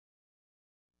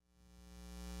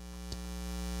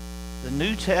the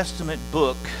New Testament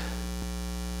book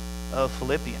of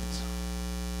Philippians.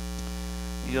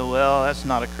 You go, well, that's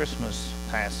not a Christmas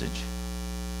passage.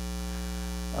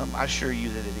 I assure you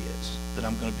that it is, that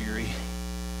I'm going to be reading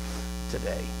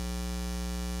today.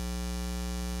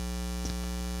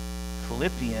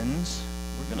 Philippians,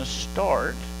 we're going to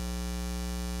start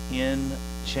in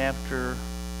chapter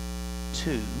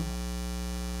 2. I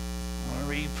want to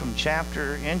read from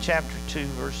chapter 2,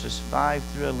 verses 5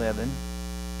 through 11.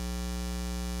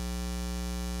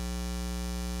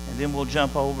 And then we'll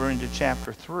jump over into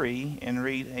chapter 3 and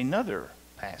read another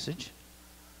passage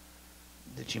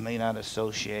that you may not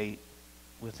associate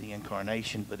with the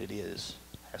incarnation, but has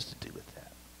to do with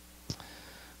that.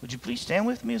 Would you please stand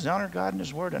with me as I honor God and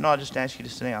His Word? I know I'll just ask you to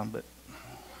sit down, but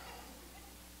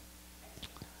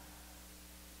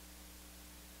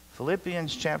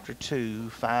Philippians chapter 2,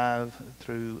 5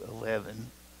 through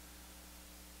 11,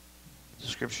 the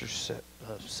Scripture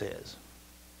says,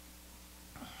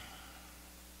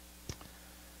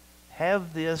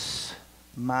 "Have this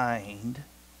mind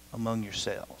among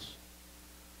yourselves,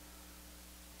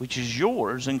 which is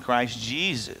yours in Christ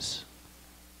Jesus,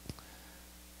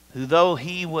 who though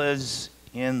he was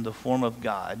in the form of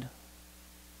God,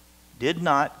 did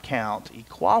not count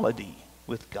equality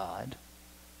with God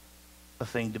a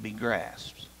thing to be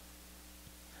grasped,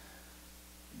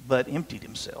 but emptied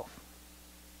himself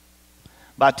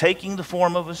by taking the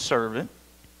form of a servant,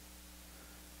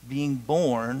 being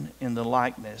born in the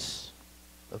likeness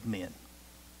of men.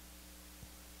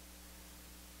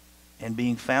 And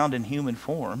being found in human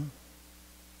form,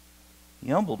 he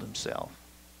humbled himself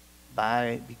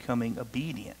by becoming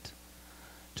obedient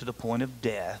to the point of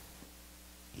death,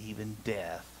 even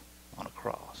death on a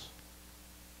cross.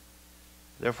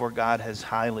 Therefore God has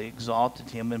highly exalted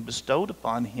him and bestowed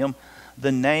upon him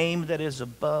the name that is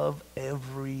above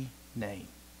every name,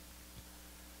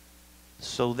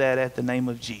 so that at the name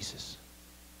of Jesus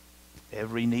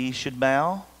every knee should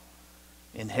bow,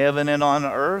 in heaven and on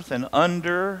earth and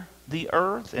under the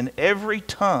earth, and every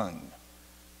tongue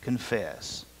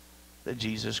confess that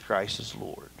Jesus Christ is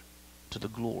Lord, to the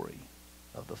glory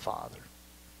of the Father."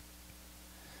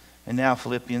 And now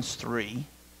Philippians 3,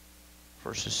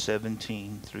 verses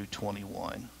 17 through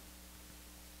 21.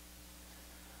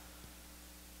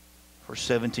 Verse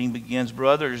 17 begins,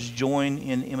 "Brothers, join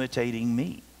in imitating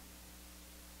me,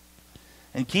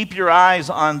 and keep your eyes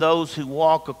on those who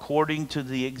walk according to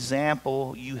the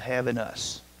example you have in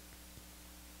us.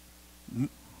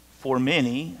 For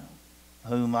many,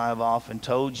 whom I have often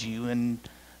told you, and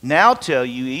now tell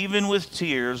you, even with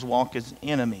tears, walk as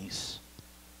enemies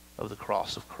of the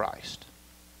cross of Christ.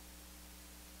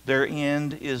 Their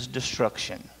end is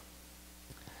destruction.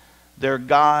 Their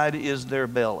God is their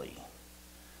belly,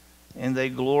 and they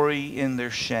glory in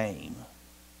their shame,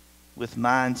 with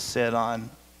minds set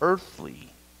on earthly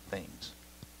things.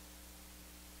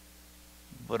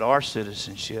 But our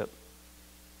citizenship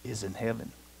is in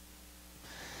heaven.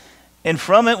 And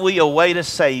from it we await a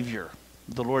Savior,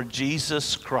 the Lord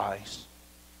Jesus Christ,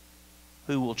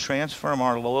 who will transform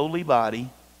our lowly body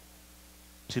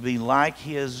to be like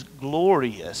His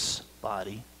glorious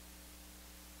body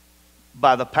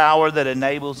by the power that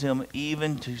enables Him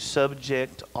even to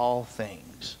subject all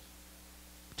things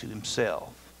to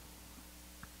Himself."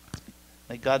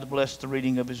 May God bless the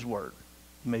reading of His Word.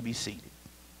 You may be seated.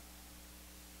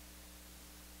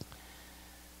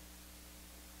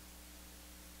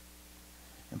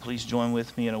 And please join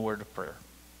with me in a word of prayer.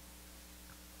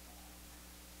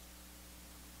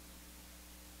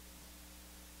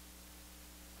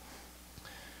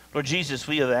 Lord Jesus,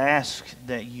 we have asked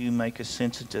that you make us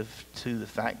sensitive to the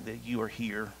fact that you are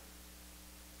here.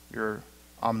 You're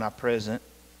omnipresent.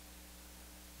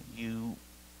 You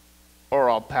are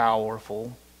all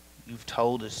powerful. You've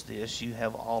told us this. You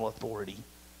have all authority.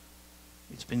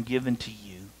 It's been given to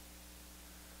you.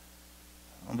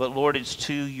 But Lord, it's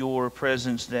to your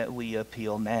presence that we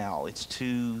appeal now. It's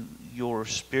to your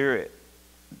Spirit,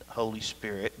 Holy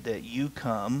Spirit, that you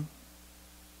come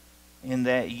and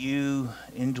that you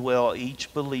indwell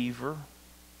each believer,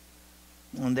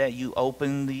 and that you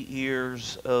open the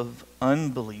ears of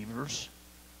unbelievers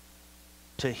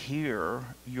to hear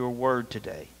your word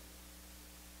today.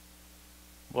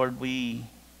 Lord, we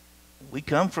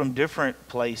come from different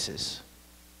places.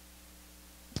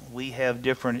 We have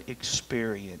different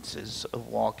experiences of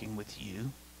walking with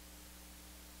you,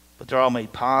 but they're all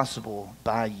made possible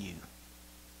by you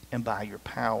and by your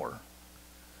power.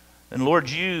 And Lord,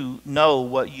 you know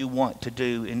what you want to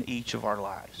do in each of our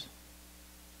lives.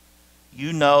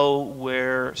 You know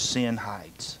where sin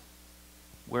hides,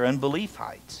 where unbelief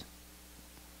hides.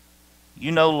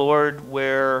 You know, Lord,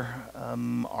 where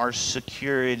our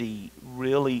security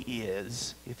really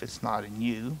is if it's not in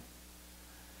you.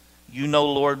 You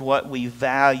know, Lord, what we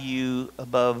value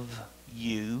above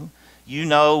you. You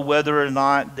know whether or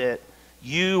not that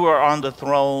you are on the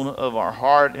throne of our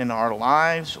heart and our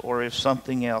lives, or if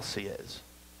something else is.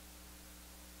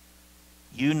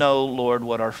 You know, Lord,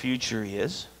 what our future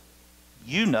is.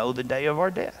 You know the day of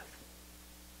our death.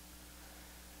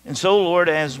 And so, Lord,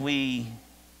 as we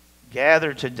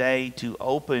gather today to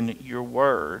open your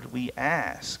word, we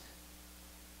ask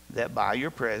that by your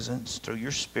presence, through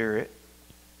your Spirit,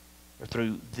 or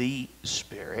through the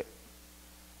Spirit,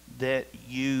 that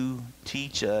you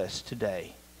teach us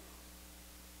today.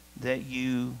 That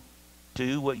you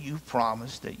do what you've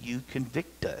promised, that you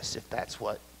convict us if that's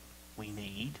what we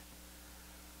need.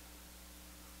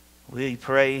 We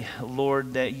pray,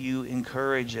 Lord, that you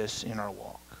encourage us in our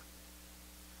walk.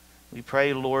 We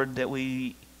pray, Lord, that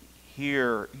we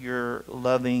hear your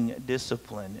loving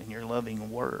discipline and your loving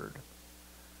word.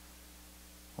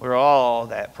 We're all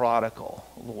that prodigal,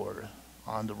 Lord,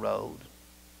 on the road.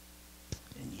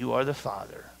 And you are the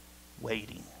Father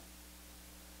waiting.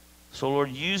 So,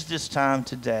 Lord, use this time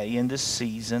today in this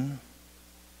season,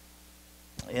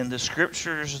 in the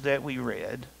scriptures that we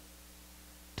read,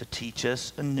 to teach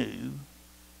us anew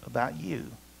about you,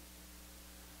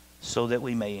 so that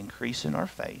we may increase in our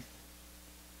faith,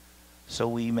 so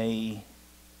we may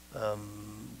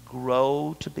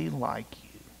grow to be like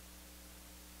you,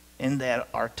 and that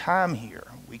our time here,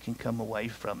 we can come away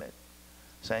from it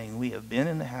saying, we have been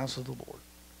in the house of the Lord,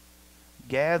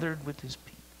 gathered with his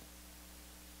people,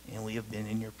 and we have been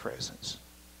in your presence.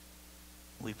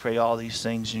 We pray all these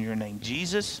things in your name,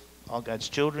 Jesus. All God's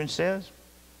children says.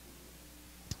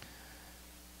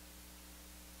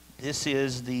 This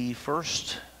is the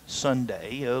first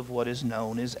Sunday of what is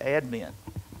known as Advent.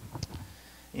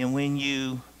 And when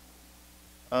you,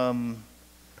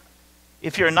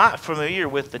 if you're not familiar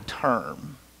with the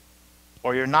term,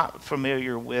 or you're not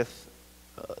familiar with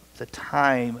the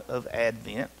time of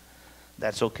Advent,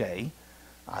 that's okay.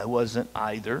 I wasn't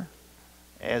either.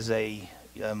 As a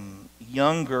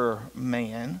younger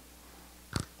man,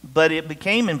 but it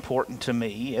became important to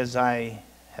me as I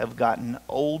have gotten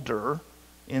older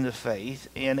in the faith,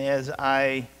 and as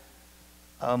I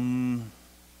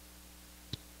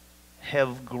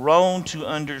have grown to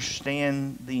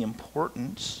understand the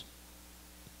importance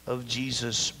of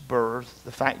Jesus' birth,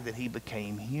 the fact that he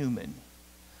became human.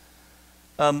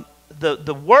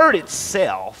 The word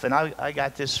itself, and I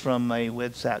got this from a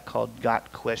website called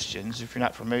Got Questions. If you're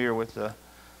not familiar with the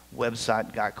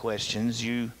website Got Questions,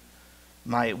 you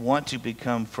might want to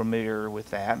become familiar with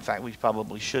that. In fact, we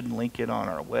probably should link it on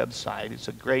our website. It's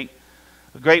a great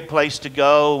place to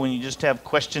go when you just have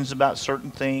questions about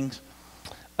certain things.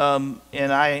 And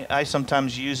I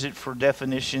sometimes use it for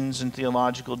definitions and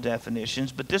theological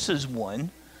definitions, but this is one.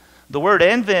 The word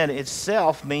Advent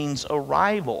itself means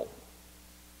arrival,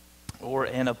 or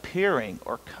an appearing,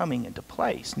 or coming into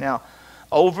place. Now,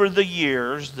 over the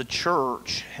years, the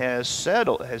church has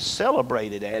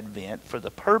celebrated Advent for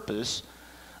the purpose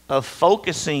of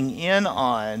focusing in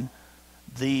on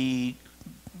the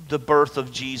birth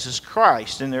of Jesus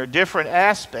Christ. And there are different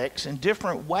aspects and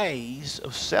different ways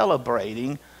of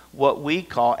celebrating what we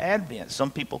call Advent.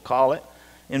 Some people call it,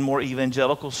 in more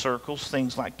evangelical circles,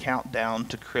 things like Countdown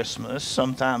to Christmas.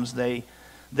 Sometimes they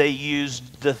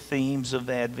used the themes of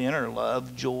Advent are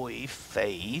love, joy,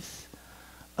 faith.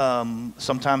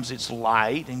 Sometimes it's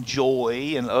light and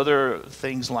joy and other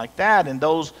things like that. And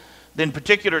then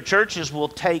particular churches will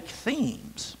take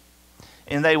themes,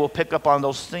 and they will pick up on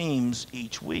those themes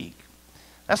each week.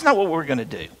 That's not what we're going to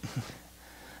do.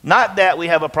 Not that we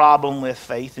have a problem with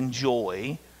faith and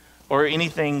joy, or any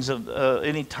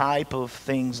type of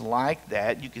things like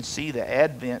that. You can see the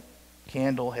Advent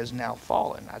candle has now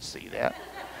fallen. I see that.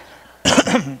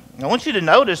 I want you to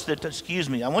notice that,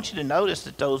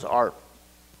 those are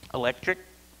electric.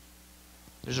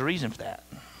 There's a reason for that.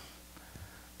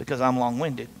 Because I'm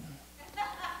long-winded.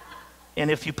 And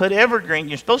if you put evergreen,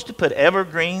 you're supposed to put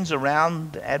evergreens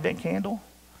around the Advent candle.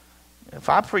 If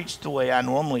I preach the way I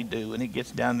normally do and it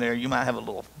gets down there, you might have a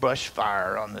little brush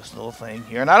fire on this little thing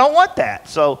here. And I don't want that.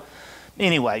 So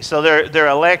anyway, so they're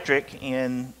electric,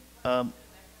 and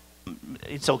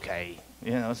it's okay.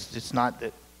 You know, it's not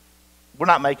that. We're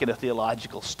not making a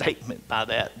theological statement by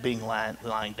that being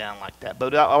lying down like that.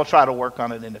 But I'll try to work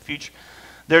on it in the future.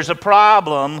 There's a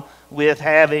problem with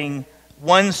having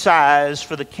one size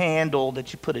for the candle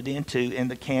that you put it into and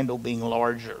the candle being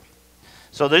larger.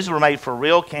 So these were made for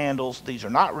real candles. These are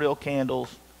not real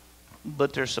candles.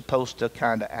 but they're supposed to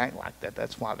kind of act like that.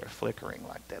 That's why they're flickering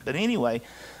like that. But anyway,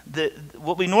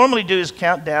 what we normally do is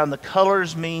count down. The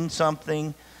colors mean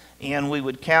something, and we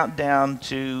would count down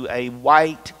to a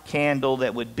white candle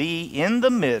that would be in the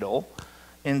middle,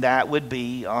 and that would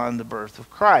be on the birth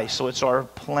of Christ. So it's our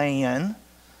plan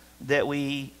that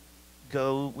we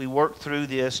work through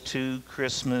this to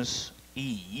Christmas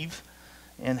Eve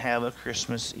and have a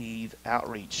Christmas Eve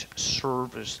outreach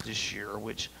service this year,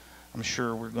 which I'm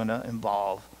sure we're going to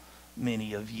involve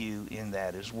many of you in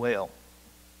that as well.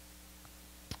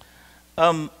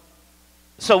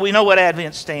 So we know what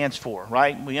Advent stands for,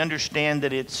 right? We understand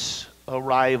that it's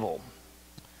arrival.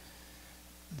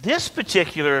 This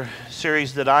particular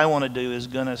series that I want to do is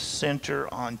going to center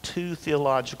on two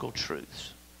theological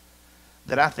truths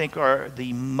that I think are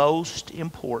the most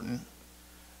important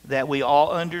that we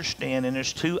all understand, and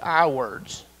there's two I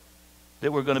words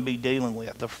that we're going to be dealing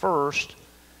with. The first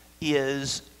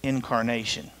is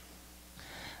incarnation.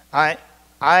 I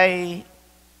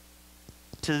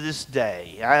to this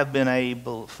day, I have been a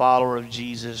follower of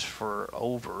Jesus for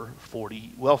over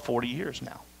 40 years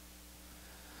now.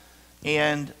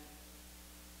 And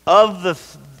of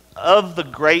the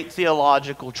great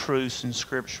theological truths in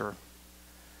Scripture,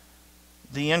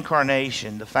 the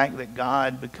incarnation, the fact that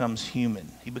God becomes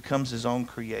human, he becomes his own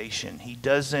creation, he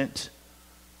doesn't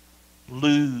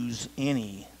lose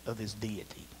any of his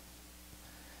deity,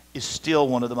 is still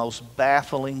one of the most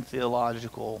baffling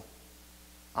theological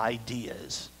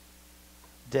ideas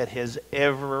that has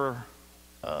ever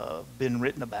been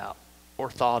written about or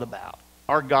thought about.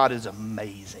 Our God is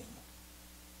amazing.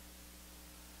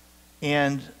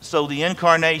 And so the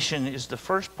incarnation is the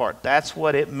first part. That's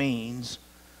what it means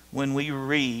when we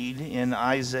read in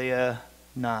Isaiah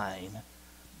 9,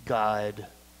 God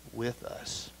with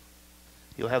us.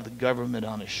 He'll have the government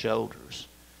on his shoulders.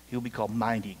 He'll be called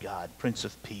Mighty God, Prince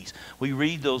of Peace. We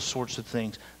read those sorts of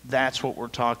things. That's what we're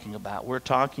talking about. We're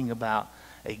talking about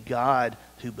a God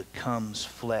who becomes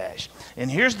flesh. And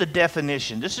here's the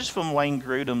definition. This is from Wayne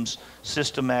Grudem's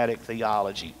Systematic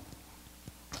Theology.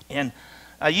 And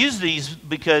I use these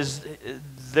because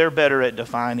they're better at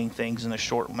defining things in a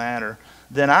short manner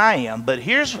than I am. But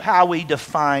here's how we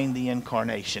define the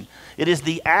incarnation. It is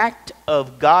the act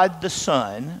of God the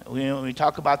Son. When we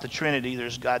talk about the Trinity,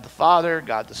 there's God the Father,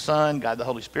 God the Son, God the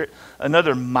Holy Spirit.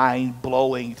 Another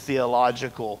mind-blowing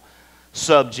theological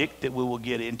subject that we will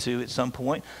get into at some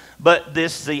point. But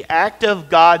the act of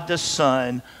God the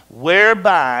Son,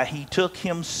 whereby he took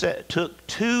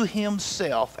to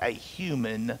himself a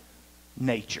human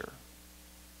nature.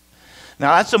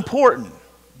 Now that's important,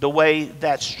 the way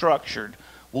that's structured.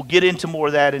 We'll get into more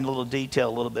of that in a little detail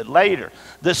a little bit later.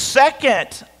 The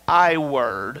second I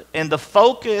word and the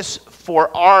focus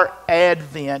for our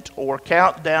Advent or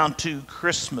countdown to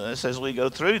Christmas as we go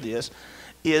through this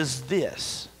is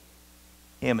this: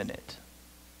 imminent.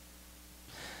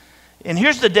 And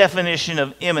here's the definition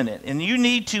of imminent. And you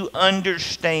need to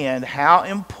understand how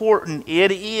important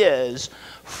it is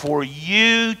for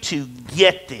you to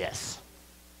get this.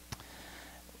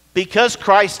 Because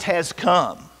Christ has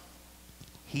come,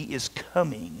 he is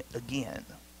coming again.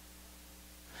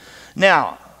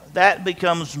 Now, that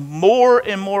becomes more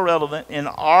and more relevant in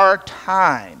our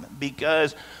time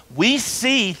because we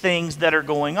see things that are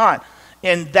going on.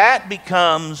 And that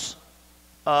becomes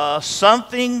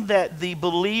something that the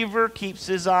believer keeps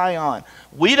his eye on.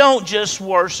 We don't just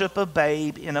worship a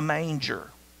babe in a manger.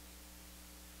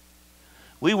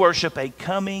 We worship a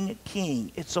coming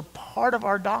king. It's a part of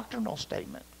our doctrinal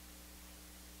statement.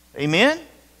 Amen?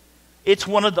 It's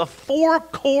one of the four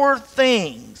core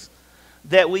things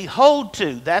that we hold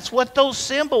to. That's what those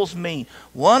symbols mean.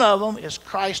 One of them is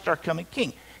Christ, our coming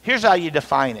king. Here's how you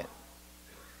define it.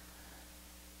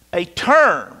 A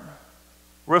term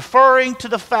referring to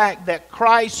the fact that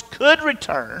Christ could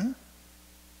return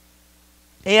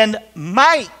and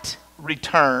might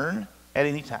return at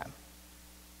any time.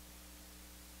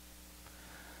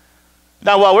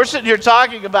 Now, while we're sitting here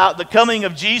talking about the coming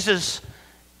of Jesus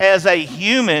as a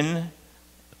human,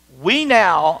 we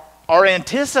now are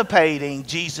anticipating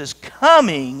Jesus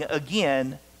coming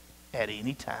again at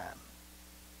any time.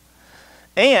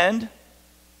 And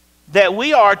that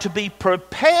we are to be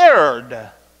prepared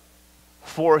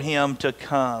for him to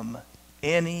come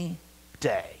any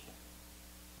day.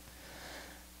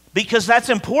 Because that's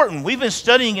important. We've been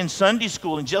studying in Sunday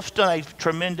school, and Jeff's done a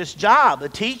tremendous job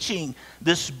of teaching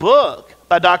this book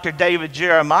by Dr. David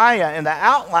Jeremiah and the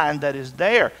outline that is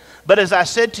there. But as I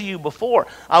said to you before,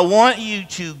 I want you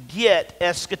to get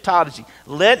eschatology.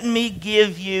 Let me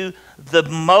give you the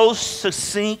most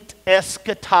succinct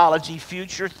eschatology,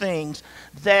 future things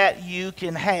that you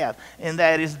can have. And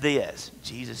that is this: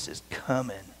 Jesus is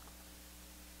coming.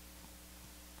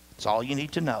 That's all you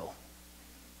need to know.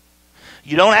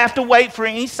 You don't have to wait for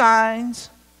any signs.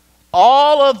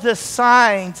 All of the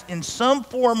signs in some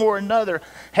form or another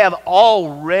have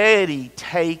already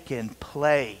taken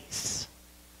place.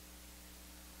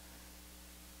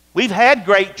 We've had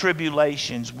great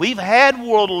tribulations. We've had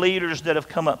world leaders that have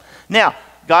come up. Now,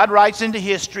 God writes into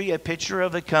history a picture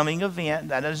of a coming event.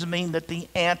 That doesn't mean that the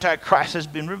Antichrist has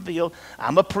been revealed.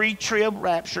 I'm a pre-trib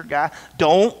rapture guy.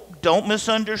 Don't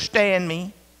misunderstand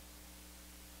me.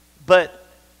 But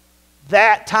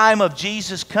that time of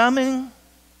Jesus coming,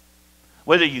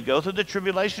 whether you go through the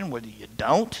tribulation, whether you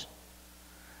don't,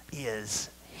 is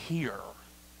here.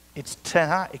 It's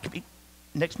tonight. It could be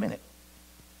next minute.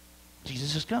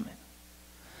 Jesus is coming.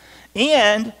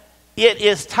 And it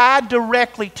is tied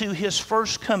directly to his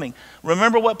first coming.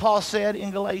 Remember what Paul said in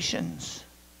Galatians?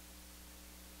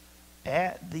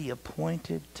 At the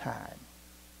appointed time,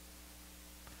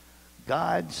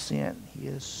 God sent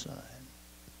his Son,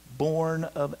 born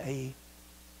of a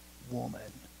woman,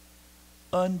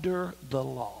 under the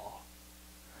law.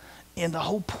 And the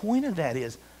whole point of that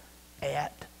is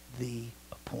at the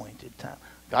appointed time.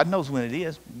 God knows when it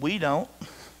is. We don't.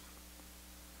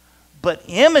 But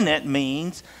imminent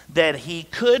means that he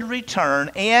could return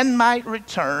and might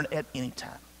return at any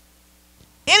time.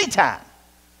 Any time.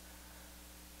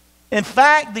 In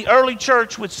fact, the early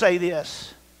church would say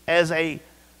this as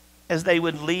they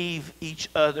would leave each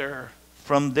other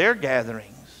from their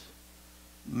gatherings: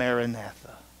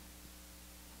 Maranatha,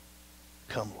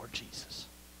 come Lord Jesus.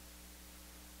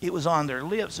 It was on their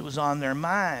lips, it was on their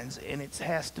minds, and it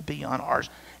has to be on ours,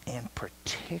 and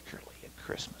particularly at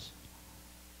Christmas.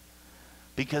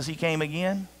 Because he came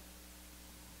again,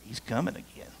 he's coming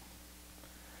again.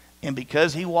 And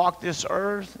because he walked this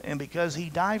earth, and because he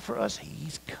died for us,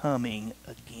 he's coming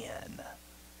again.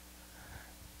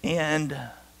 And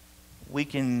we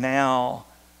can now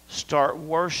start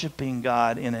worshiping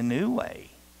God in a new way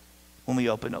when we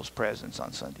open those presents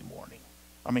on Sunday morning.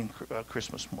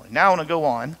 Christmas morning. Now I want to go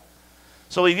on.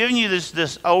 So we've given you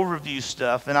this overview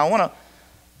stuff, and I want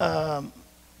to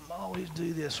always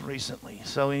do this recently.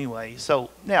 So anyway,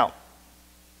 now,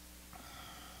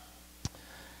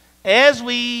 as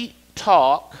we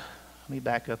talk, let me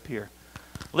back up here.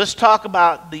 Let's talk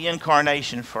about the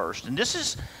incarnation first. And this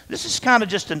is kind of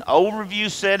just an overview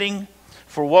setting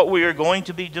for what we are going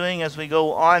to be doing as we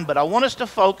go on, but I want us to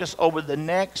focus over the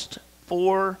next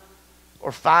 4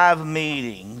 or 5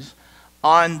 meetings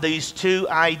on these two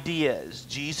ideas.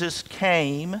 Jesus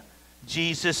came,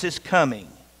 Jesus is coming.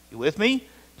 You with me?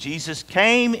 Jesus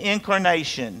came,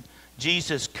 incarnation.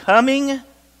 Jesus coming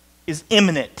is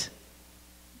imminent.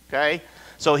 Okay?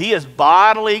 So he is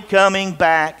bodily coming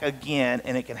back again,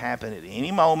 and it can happen at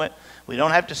any moment. We don't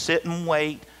have to sit and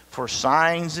wait for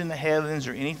signs in the heavens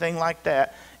or anything like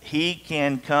that. He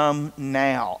can come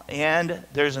now. And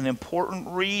there's an important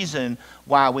reason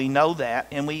why we know that,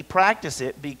 and we practice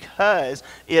it because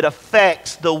it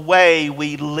affects the way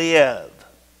we live.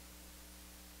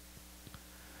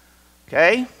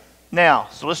 Okay? Now,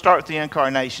 so let's start with the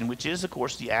incarnation, which is, of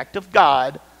course, the act of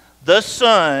God, the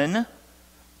Son,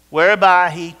 whereby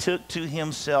he took to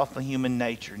himself a human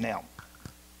nature. Now,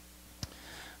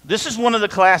 this is one of the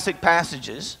classic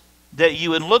passages that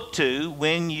you would look to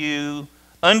when you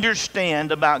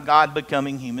understand about God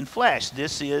becoming human flesh.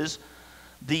 This is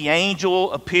the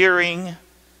angel appearing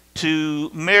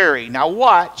to Mary. Now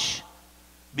watch,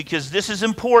 because this is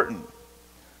important.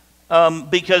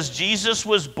 Because Jesus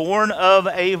was born of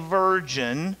a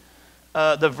virgin,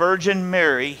 the Virgin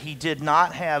Mary, he did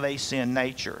not have a sin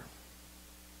nature.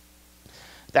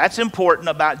 That's important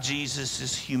about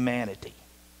Jesus' humanity.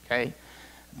 Okay?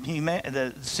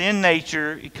 The sin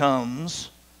nature comes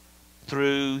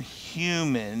through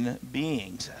human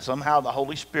beings. Somehow the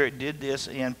Holy Spirit did this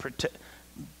in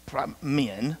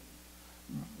men.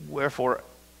 Wherefore,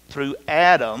 through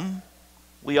Adam,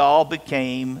 we all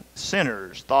became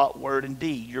sinners, thought, word, and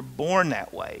deed. You're born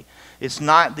that way. It's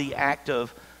not the act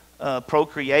of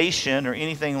procreation or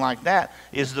anything like that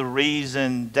is the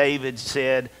reason David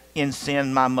said, "In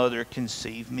sin my mother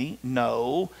conceived me."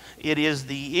 No, it is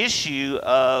the issue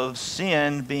of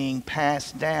sin being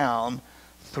passed down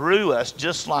through us,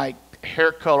 just like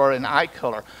hair color and eye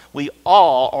color. We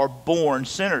all are born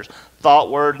sinners.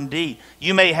 Thought, word, and deed.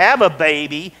 You may have a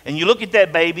baby, and you look at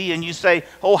that baby and you say,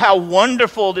 "Oh, how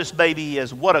wonderful this baby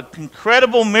is. What an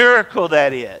incredible miracle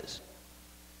that is."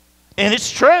 And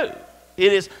it's true.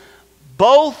 It is.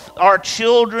 Both our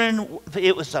children,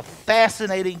 it was a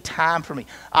fascinating time for me.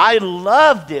 I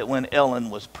loved it when Ellen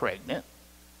was pregnant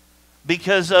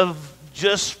because of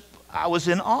just, I was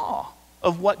in awe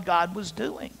of what God was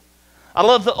doing. I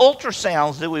loved the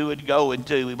ultrasounds that we would go and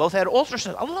do. We both had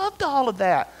ultrasounds. I loved all of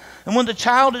that. And when the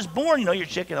child is born, you're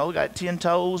checking, we got 10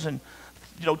 toes and,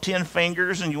 10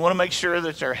 fingers, and you want to make sure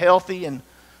that they're healthy. And,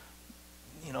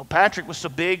 Patrick was so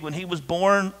big when he was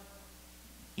born,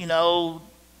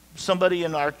 somebody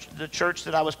in the church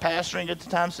that I was pastoring at the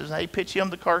time says, hey, pitch him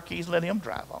the car keys, let him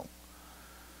drive home.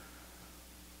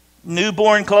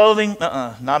 Newborn clothing?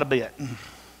 Not a bit.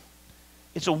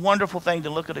 It's a wonderful thing to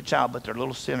look at a child, but they're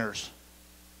little sinners.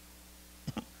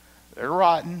 They're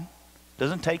rotten.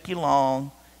 Doesn't take you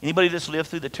long. Anybody that's lived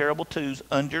through the terrible twos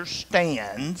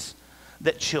understands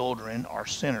that children are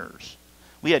sinners.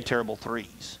 We had terrible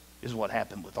threes, is what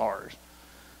happened with ours.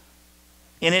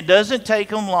 And it doesn't take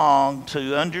them long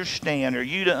to understand, or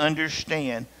you to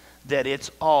understand, that it's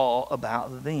all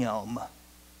about them.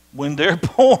 When they're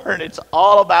born, it's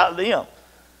all about them.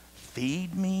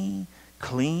 Feed me,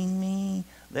 clean me,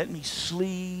 let me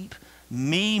sleep,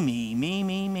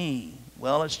 me.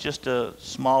 Well, it's just a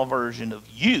small version of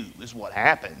you is what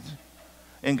happens.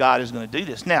 And God is going to do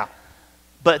this. Now,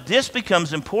 but this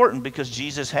becomes important because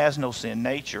Jesus has no sin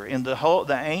nature. And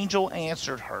the angel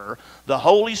answered her, the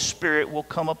Holy Spirit will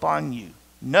come upon you.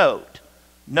 Note,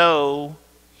 no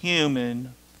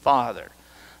human father.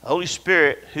 The Holy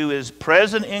Spirit, who is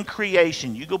present in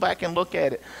creation, you go back and look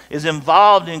at it, is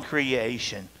involved in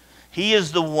creation. He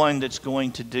is the one that's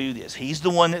going to do this. He's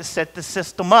the one that set the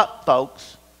system up,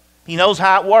 folks. He knows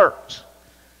how it works.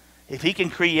 If he can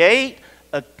create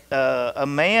a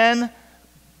man,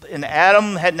 and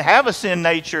Adam hadn't have a sin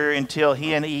nature until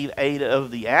he and Eve ate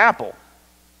of the apple.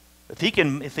 If he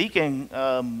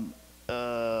can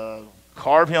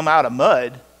carve him out of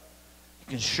mud, he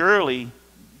can surely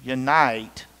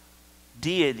unite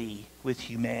deity with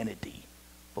humanity.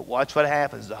 But watch what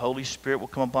happens. The Holy Spirit will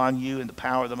come upon you, and the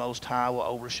power of the Most High will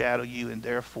overshadow you, and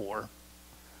therefore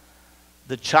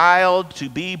the child to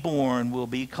be born will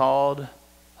be called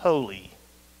Holy,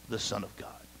 the Son of God.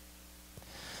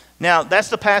 Now, that's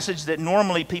the passage that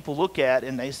normally people look at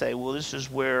and they say, well, this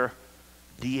is where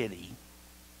deity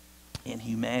and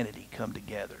humanity come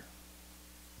together.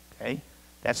 Okay?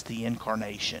 That's the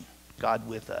incarnation. God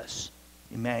with us.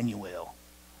 Emmanuel.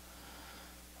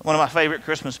 One of my favorite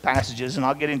Christmas passages, and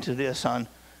I'll get into this on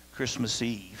Christmas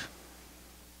Eve,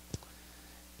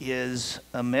 is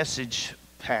a message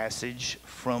passage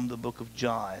from the book of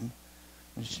John.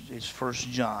 It's 1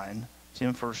 John. It's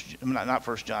in not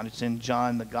 1 John. It's in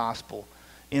John the Gospel,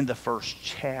 in the first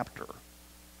chapter.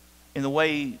 In the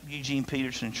way Eugene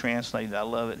Peterson translated it, I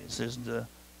love it. It says,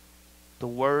 the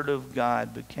Word of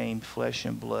God became flesh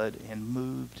and blood and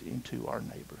moved into our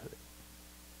neighborhood.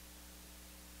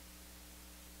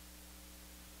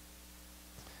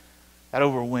 That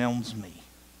overwhelms me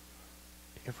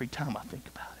every time I think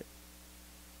about it.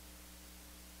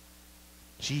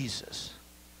 Jesus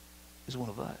is one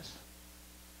of us.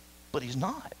 But he's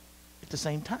not at the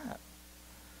same time.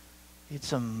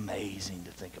 It's amazing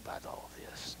to think about all of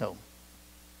this. No.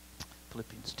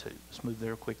 Philippians 2. Let's move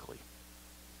there quickly.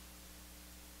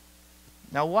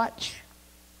 Now watch.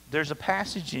 There's a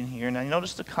passage in here. Now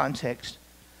notice the context.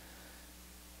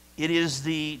 It is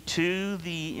to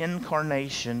the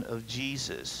incarnation of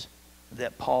Jesus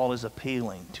that Paul is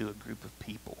appealing to a group of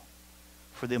people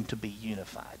for them to be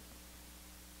unified.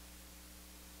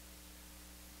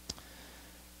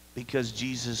 Because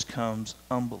Jesus comes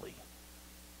humbly.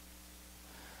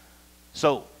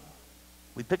 So,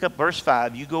 we pick up verse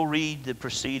 5. You go read the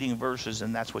preceding verses,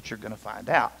 and that's what you're going to find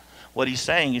out. What he's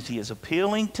saying is he is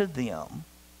appealing to them,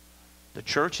 the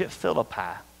church at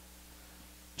Philippi,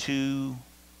 to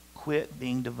quit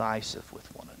being divisive with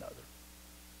one another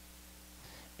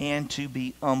and to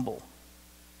be humble.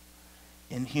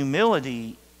 And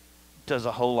humility does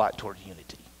a whole lot toward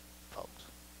unity.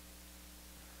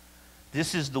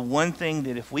 This is the one thing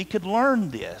that if we could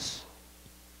learn this,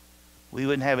 we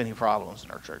wouldn't have any problems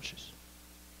in our churches.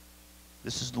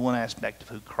 This is the one aspect of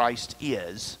who Christ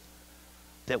is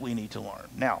that we need to learn.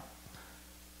 Now,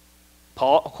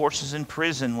 Paul, of course, is in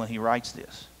prison when he writes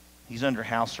this. He's under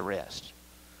house arrest.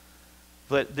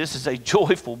 But this is a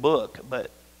joyful book,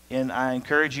 and I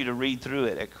encourage you to read through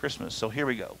it at Christmas. So here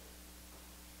we go.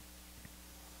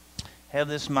 Have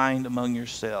this mind among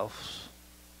yourselves,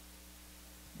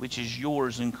 which is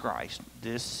yours in Christ.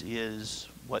 This is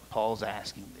what Paul's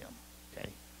asking them. Okay?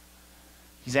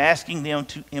 He's asking them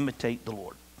to imitate the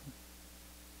Lord,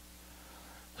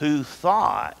 who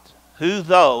who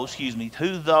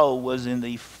though was in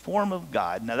the form of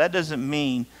God. Now that doesn't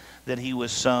mean that he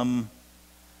was some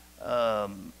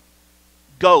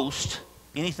ghost,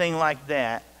 anything like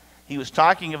that. He was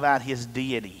talking about his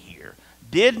deity here.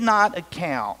 Did not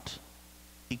account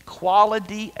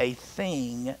equality a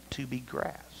thing to be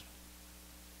grasped.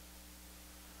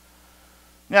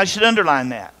 Now, I should underline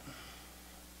that.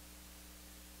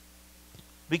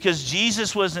 Because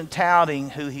Jesus wasn't touting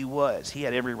who he was. He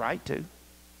had every right to.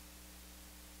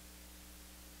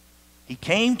 He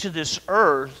came to this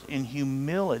earth in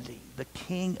humility, the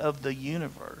King of the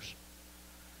universe.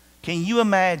 Can you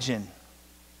imagine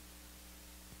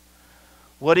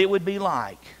what it would be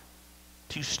like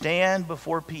to stand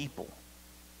before people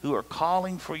who are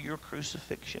calling for your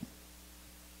crucifixion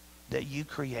that you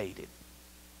created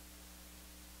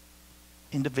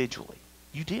individually?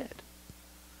 You did.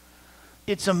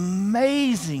 It's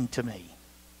amazing to me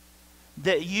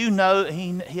that you know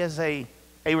he has a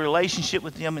relationship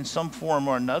with them in some form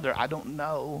or another. I don't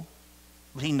know.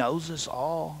 But he knows us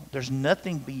all. There's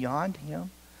nothing beyond him.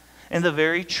 And the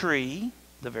very tree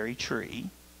that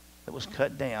was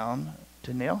cut down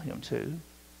to nail him to,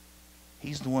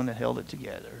 he's the one that held it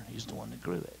together. He's the one that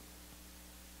grew it.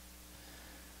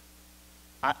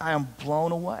 I am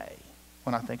blown away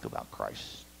when I think about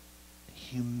Christ's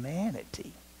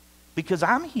humanity. Because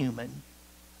I'm human.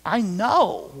 I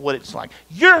know what it's like.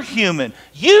 You're human.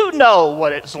 You know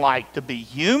what it's like to be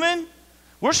human.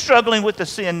 We're struggling with the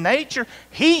sin nature.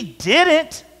 He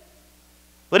didn't.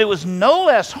 But it was no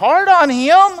less hard on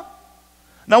him.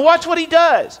 Now watch what he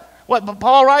does. What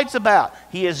Paul writes about.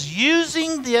 He is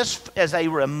using this as a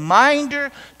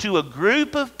reminder to a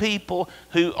group of people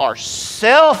who are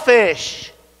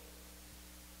selfish.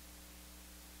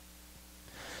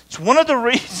 It's one of the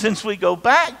reasons we go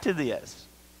back to this.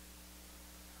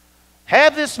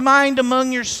 Have this mind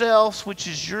among yourselves, which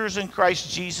is yours in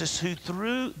Christ Jesus, who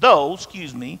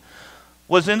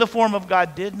was in the form of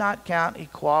God, did not count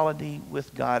equality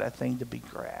with God a thing to be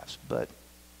grasped. But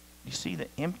you see that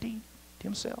emptied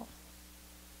himself.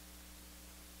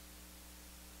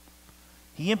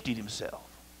 He emptied himself.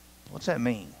 What's that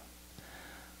mean?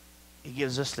 He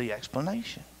gives us the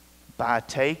explanation. By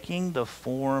taking the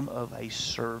form of a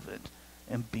servant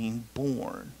and being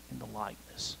born in the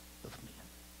likeness of men.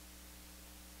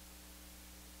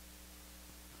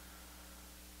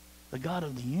 The God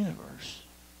of the universe.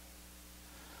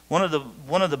 One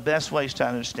of the best ways to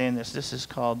understand this is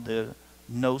called the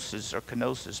gnosis or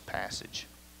kenosis passage,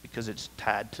 because it's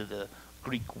tied to the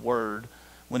Greek word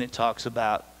when it talks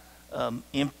about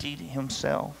emptied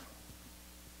himself.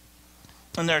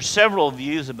 And there are several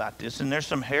views about this, and there's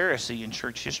some heresy in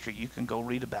church history. You can go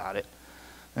read about it.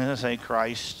 And they say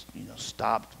Christ,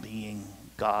 stopped being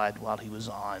God while he was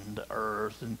on the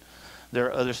earth, and there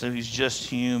are others that he's just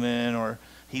human, or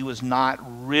he was not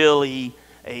really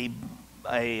a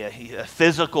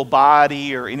physical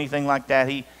body or anything like that.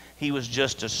 He was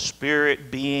just a spirit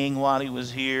being while he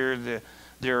was here.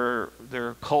 There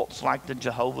are cults like the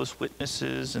Jehovah's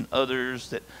Witnesses and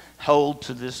others that hold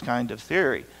to this kind of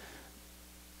theory.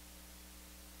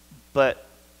 But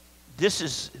this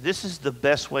is the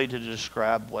best way to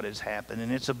describe what has happened,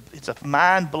 and it's a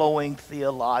mind-blowing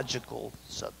theological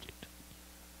subject.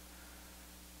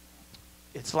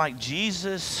 It's like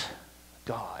Jesus,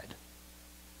 God,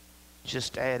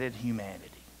 just added humanity.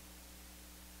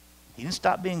 He didn't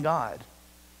stop being God.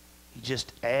 He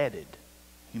just added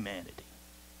humanity.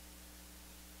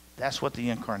 That's what the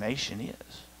incarnation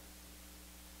is.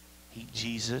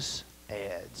 Jesus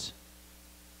adds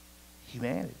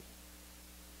humanity.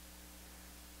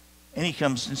 And he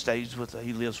comes and stays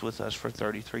he lives with us for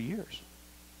 33 years.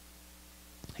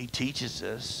 He teaches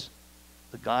us,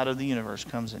 the God of the universe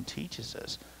comes and teaches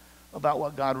us about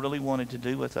what God really wanted to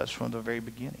do with us from the very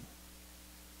beginning.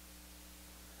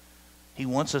 He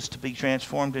wants us to be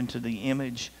transformed into the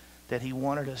image that he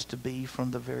wanted us to be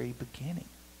from the very beginning.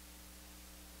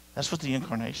 That's what the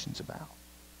incarnation's about.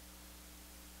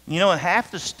 And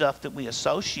half the stuff that we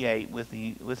associate with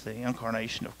the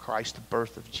incarnation of Christ, the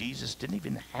birth of Jesus, didn't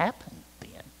even happen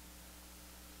then.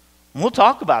 And we'll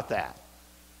talk about that.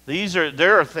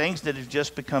 There are things that have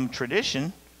just become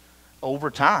tradition over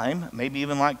time, maybe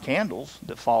even like candles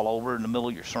that fall over in the middle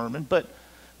of your sermon. But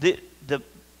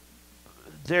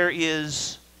there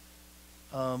is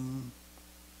the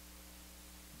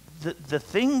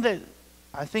thing that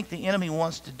I think the enemy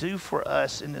wants to do for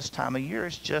us in this time of year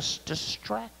is just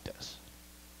distract us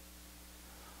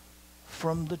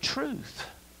from the truth.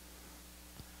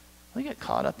 We get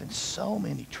caught up in so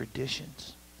many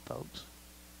traditions, folks.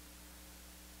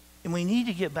 And we need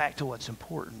to get back to what's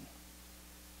important.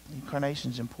 The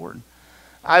incarnation's important.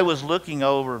 I was looking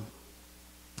over.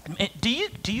 Do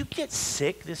you get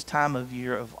sick this time of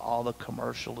year of all the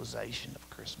commercialization of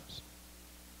Christmas?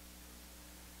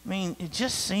 I mean, it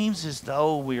just seems as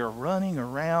though we are running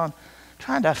around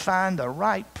trying to find the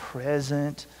right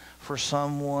present for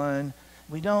someone.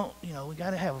 We don't, we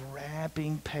got to have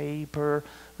wrapping paper.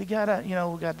 We got to,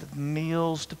 we got the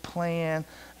meals to plan.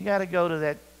 We got to go to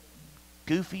that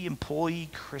goofy employee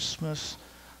Christmas,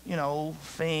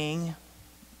 thing.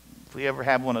 If we ever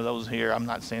have one of those here, I'm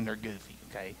not saying they're goofy,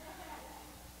 okay?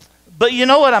 But you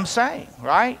know what I'm saying,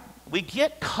 right? We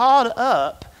get caught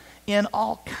up in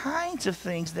all kinds of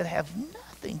things that have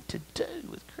nothing to do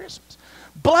with Christmas.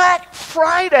 Black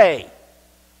Friday.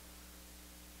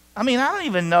 I mean, I don't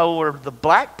even know where the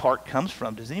black part comes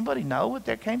from. Does anybody know what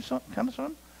that comes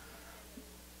from?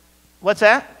 What's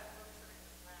that?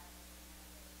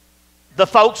 The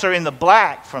folks are in the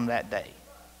black from that day.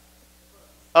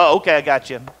 Oh, okay, I got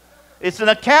you. It's an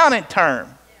accounting term.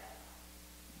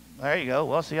 There you go.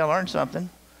 Well, see, I learned something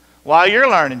while you're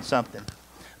learning something.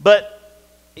 But,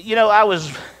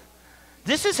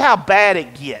 this is how bad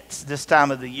it gets this time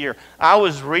of the year. I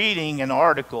was reading an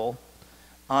article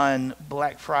on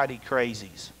Black Friday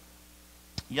crazies.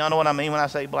 Y'all know what I mean when I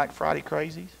say Black Friday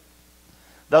crazies?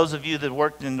 Those of you that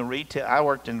worked in the retail, I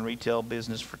worked in the retail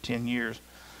business for 10 years.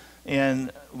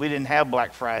 And we didn't have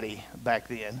Black Friday back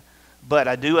then. But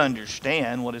I do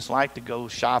understand what it's like to go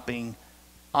shopping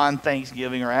on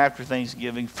Thanksgiving or after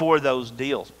Thanksgiving for those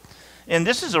deals. And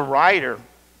this is a writer.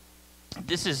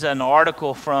 This is an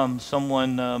article from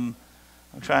someone, I'm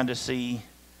trying to see,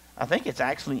 I think it's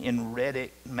actually in Reddit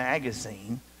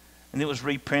magazine. And it was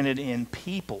reprinted in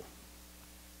People.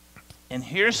 And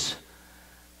here's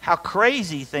how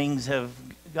crazy things have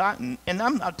gotten. And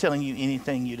I'm not telling you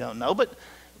anything you don't know, but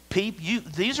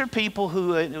these are people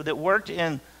that worked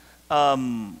in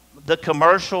the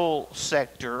commercial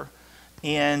sector,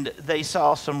 and they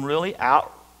saw some really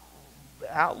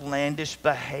outlandish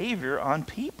behavior on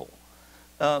people,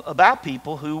 about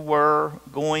people who were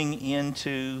going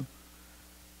into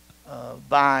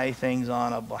buy things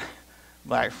on a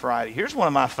Black Friday. Here's one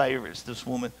of my favorites. This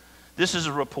woman. This is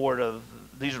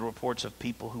these are reports of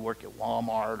people who work at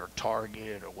Walmart or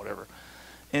Target or whatever,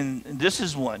 and this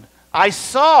is one. I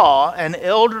saw an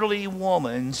elderly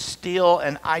woman steal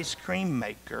an ice cream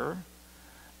maker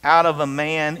out of a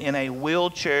man in a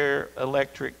wheelchair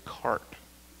electric cart.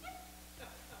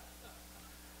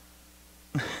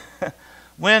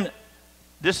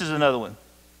 This is another one.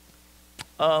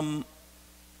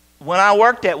 When I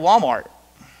worked at Walmart,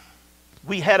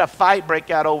 we had a fight break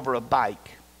out over a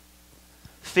bike.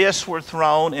 Fists were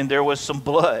thrown and there was some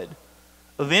blood.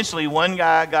 Eventually, one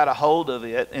guy got a hold of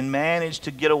it and managed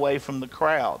to get away from the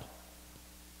crowd.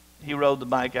 He rode the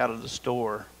bike out of the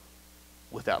store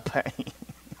without paying.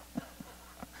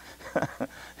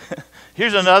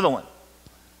 Here's another one.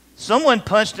 Someone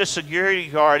punched a security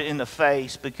guard in the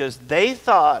face because they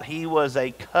thought he was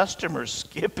a customer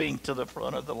skipping to the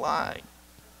front of the line.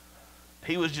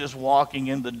 He was just walking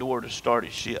in the door to start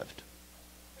his shift.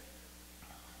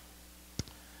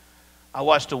 I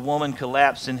watched a woman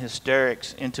collapse in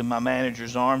hysterics into my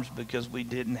manager's arms because we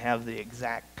didn't have the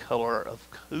exact color of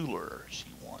cooler she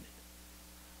wanted.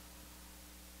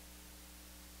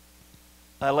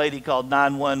 A lady called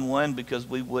 911 because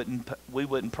we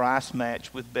wouldn't price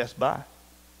match with Best Buy.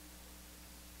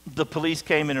 The police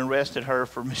came and arrested her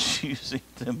for misusing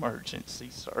the emergency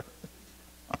service.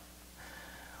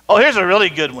 Oh, here's a really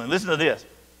good one. Listen to this.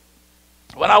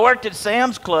 When I worked at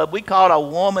Sam's Club, we caught a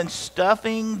woman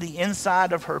stuffing the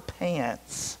inside of her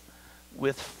pants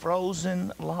with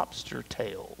frozen lobster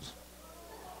tails.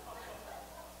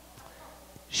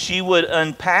 She would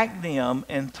unpack them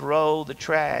and throw the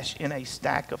trash in a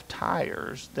stack of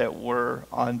tires that were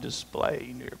on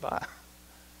display nearby.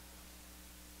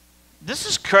 This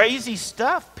is crazy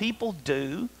stuff people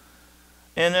do.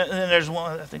 And then there's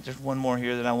one, I think there's one more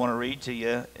here that I want to read to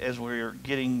you as we're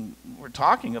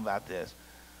talking about this.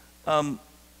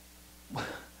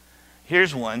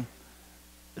 Here's one.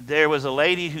 There was a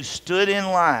lady who stood in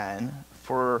line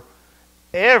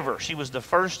forever. She was the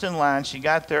first in line. She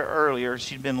got there earlier.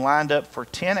 She'd been lined up for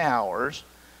 10 hours.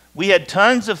 We had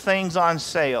tons of things on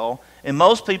sale, and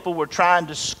most people were trying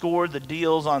to score the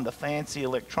deals on the fancy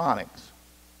electronics,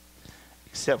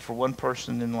 except for one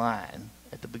person in line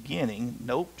at the beginning.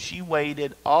 Nope, she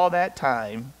waited all that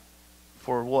time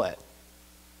for what?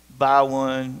 Buy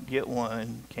one, get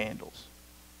one candles.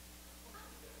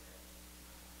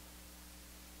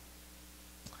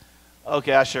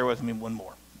 Okay, I'll share with me one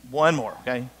more. One more,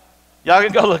 okay? Y'all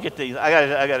can go look at these.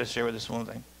 I got to share with this one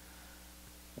thing.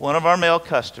 One of our male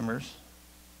customers,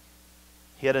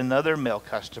 hit another male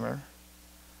customer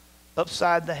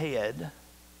upside the head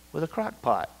with a crock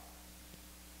pot.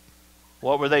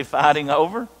 What were they fighting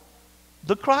over?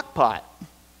 The crock pot.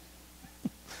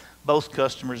 Both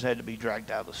customers had to be dragged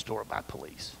out of the store by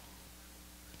police.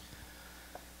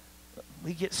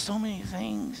 We get so many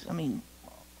things. I mean,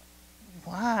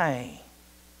 why?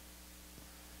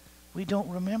 We don't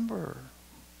remember.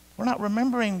 We're not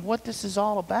remembering what this is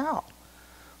all about.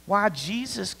 Why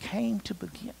Jesus came to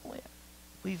begin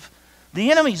with. The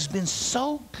enemy's been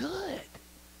so good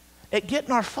at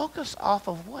getting our focus off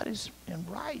of what is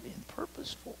right and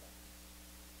purposeful.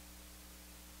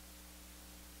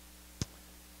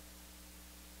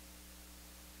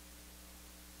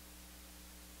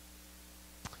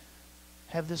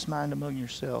 Have this mind among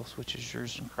yourselves, which is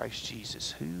yours in Christ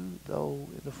Jesus, who, though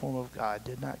in the form of God,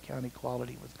 did not count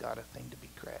equality with God a thing to be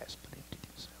grasped, but emptied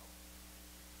himself.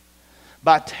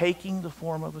 By taking the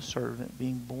form of a servant,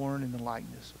 being born in the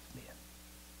likeness of men,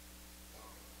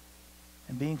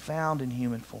 and being found in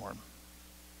human form.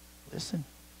 Listen.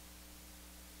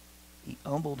 He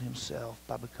humbled himself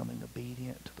by becoming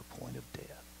obedient to the point of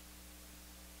death,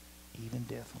 even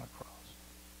death on a cross.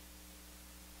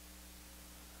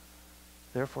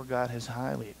 Therefore God has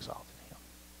highly exalted him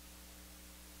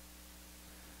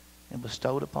and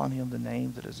bestowed upon him the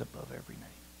name that is above every name,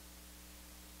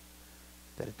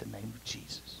 that at the name of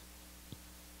Jesus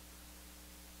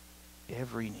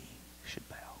every knee should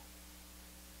bow,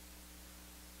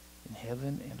 in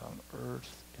heaven and on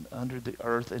earth and under the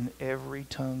earth, and every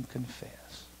tongue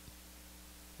confess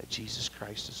that Jesus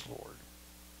Christ is Lord,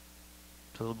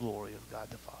 to the glory of God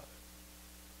the Father.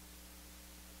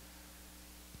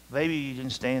 Baby, you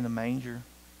didn't stay in the manger.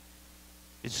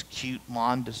 It's a cute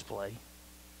lawn display.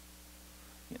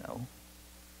 You know.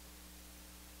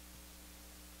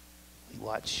 We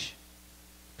watch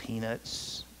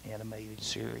Peanuts animated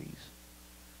series.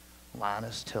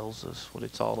 Linus tells us what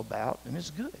it's all about, and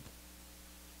it's good.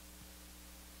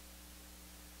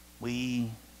 We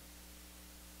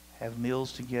have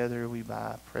meals together. We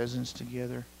buy presents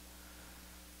together.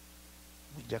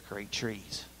 We decorate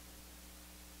trees.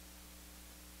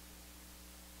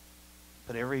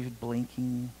 But every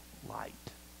blinking light,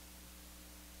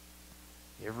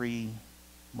 every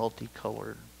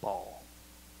multicolored ball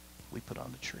we put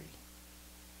on the tree,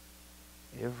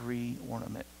 every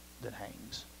ornament that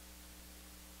hangs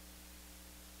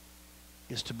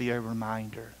is to be a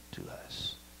reminder to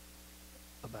us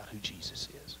about who Jesus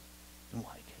is and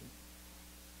why he came.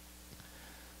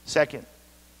 Second,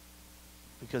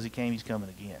 because he came, he's coming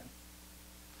again.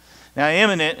 Now,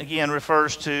 imminent, again,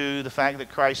 refers to the fact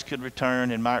that Christ could return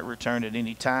and might return at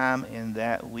any time, and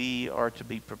that we are to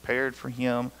be prepared for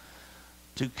him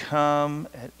to come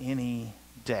at any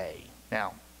day.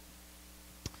 Now,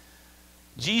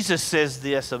 Jesus says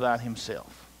this about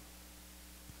himself.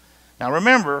 Now,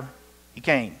 remember, he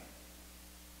came.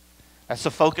 That's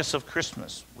the focus of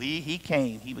Christmas. He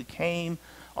came. He became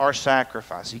our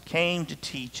sacrifice. He came to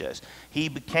teach us. He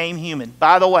became human.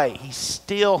 By the way, he's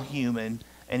still human.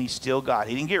 And he's still God.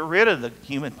 He didn't get rid of the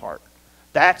human part.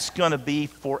 That's going to be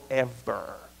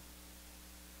forever.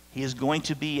 He is going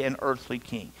to be an earthly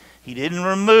king. He didn't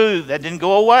remove, that didn't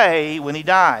go away when he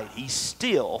died. He's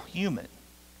still human.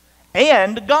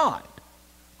 And God.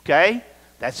 Okay?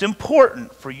 That's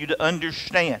important for you to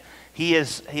understand. He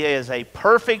is a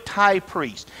perfect high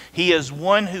priest. He is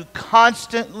one who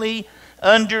constantly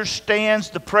understands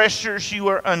the pressures you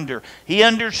are under. He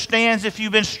understands if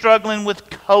you've been struggling with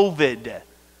COVID.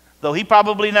 Though he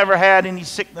probably never had any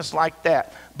sickness like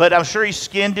that. But I'm sure he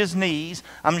skinned his knees.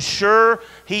 I'm sure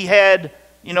he had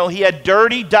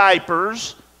dirty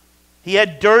diapers. He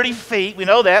had dirty feet. We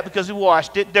know that because he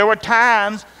washed it. There were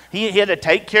times he had to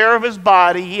take care of his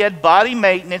body. He had body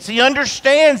maintenance. He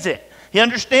understands it. He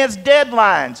understands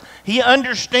deadlines. He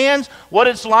understands what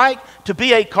it's like to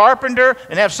be a carpenter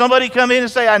and have somebody come in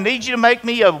and say, I need you to make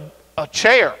me a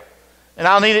chair. And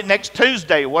I'll need it next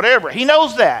Tuesday or whatever. He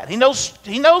knows that. He knows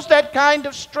that kind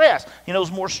of stress. He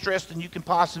knows more stress than you can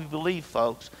possibly believe,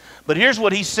 folks. But here's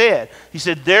what he said. He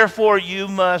said, therefore you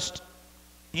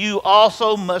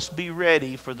also must be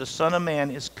ready, for the Son of Man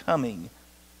is coming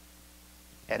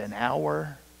at an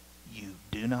hour you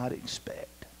do not expect.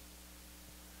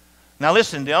 Now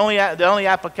listen, the only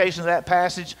application of that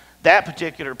passage, that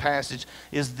particular passage,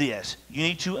 is this. You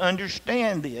need to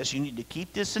understand this. You need to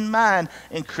keep this in mind,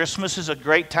 and Christmas is a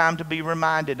great time to be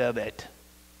reminded of it.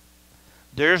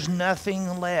 There's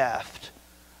nothing left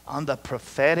on the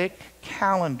prophetic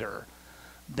calendar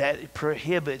that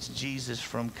prohibits Jesus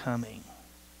from coming.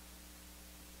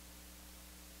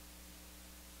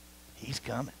 He's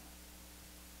coming.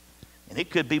 And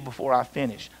it could be before I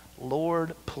finish.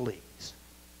 Lord, please.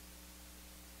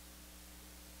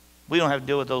 We don't have to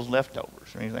deal with those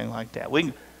leftovers or anything like that.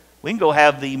 We can go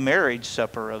have the marriage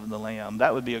supper of the Lamb.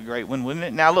 That would be a great one, wouldn't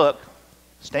it? Now look,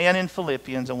 stand in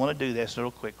Philippians. I want to do this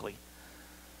real quickly.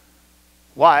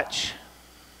 Watch.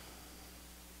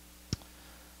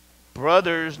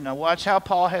 Brothers, now watch how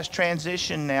Paul has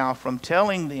transitioned now from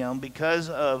telling them because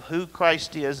of who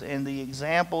Christ is and the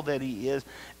example that he is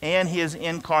and his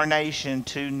incarnation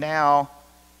to now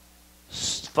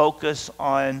focus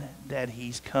on that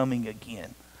he's coming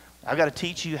again. I've got to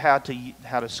teach you how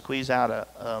to squeeze out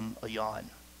a yawn.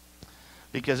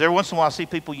 Because every once in a while I see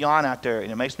people yawn out there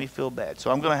and it makes me feel bad.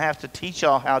 So I'm going to have to teach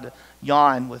y'all how to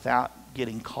yawn without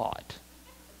getting caught.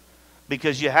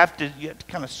 Because you have to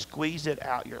kind of squeeze it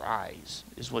out your eyes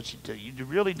is what you do. You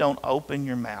really don't open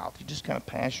your mouth. You just kind of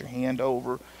pass your hand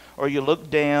over, or you look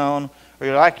down, or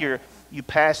you're like you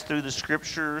pass through the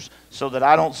scriptures so that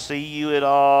I don't see you at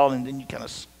all, and then you kind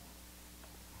of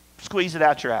squeeze it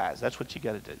out your eyes. That's what you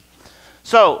got to do.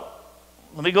 So,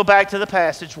 let me go back to the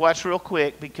passage. Watch real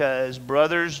quick, because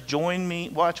brothers, join me.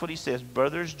 Watch what he says.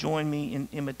 Brothers, join me in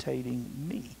imitating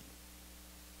me.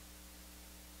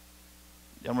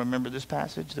 Y'all remember this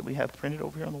passage that we have printed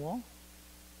over here on the wall?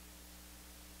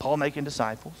 Paul making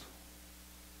disciples.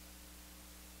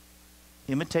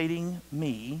 Imitating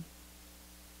me.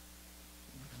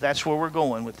 That's where we're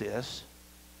going with this.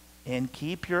 And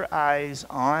keep your eyes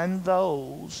on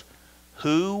those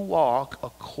who walk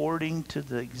according to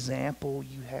the example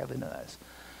you have in us.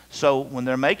 So when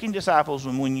they're making disciples,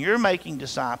 when you're making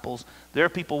disciples, there are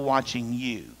people watching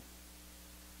you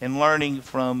and learning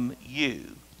from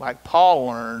you, like Paul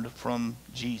learned from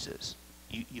Jesus.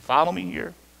 You follow me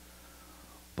here?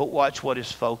 But watch what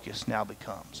his focus now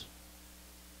becomes.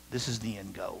 This is the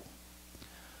end goal.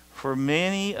 For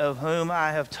many of whom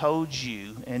I have told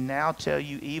you, and now tell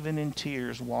you even in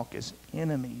tears, walk as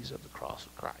enemies of the cross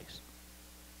of Christ.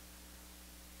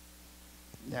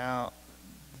 Now,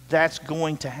 that's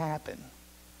going to happen.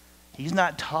 He's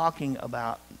not talking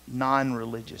about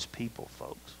non-religious people,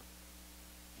 folks.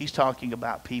 He's talking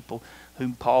about people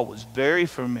whom Paul was very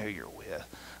familiar with.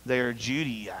 They are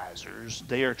Judaizers.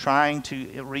 They are trying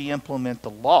to re-implement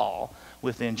the law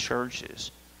within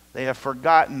churches. They have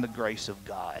forgotten the grace of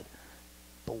God.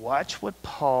 But watch what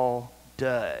Paul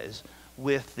does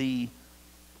with the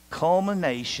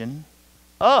culmination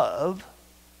of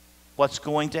what's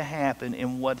going to happen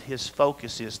and what his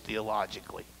focus is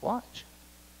theologically. Watch.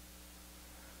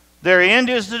 Their end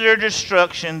is their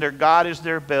destruction. Their God is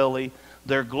their belly.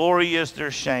 Their glory is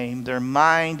their shame. Their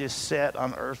mind is set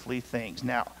on earthly things.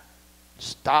 Now,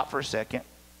 stop for a second.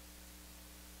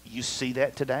 You see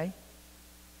that today?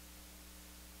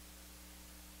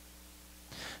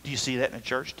 Do you see that in the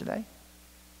church today?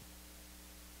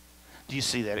 Do you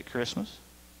see that at Christmas?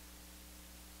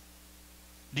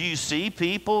 Do you see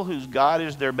people whose God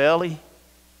is their belly,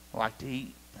 like to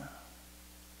eat?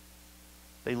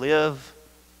 They live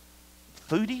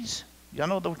foodies. Y'all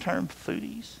know the term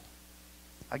foodies?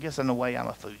 I guess in a way I'm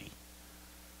a foodie.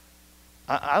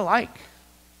 I like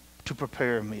to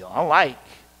prepare a meal. I like,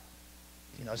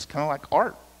 it's kind of like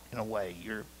art in a way.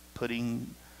 You're putting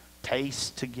tastes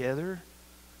together.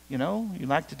 You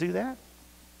like to do that?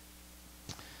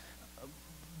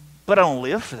 But I don't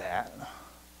live for that.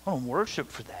 I don't worship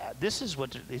for that.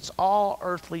 It's all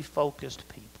earthly focused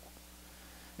people.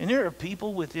 And there are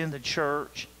people within the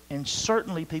church, and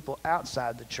certainly people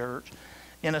outside the church,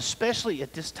 and especially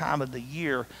at this time of the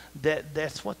year,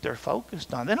 that's what they're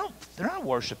focused on. They're not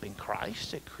worshiping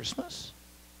Christ at Christmas.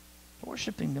 They're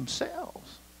worshiping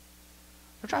themselves.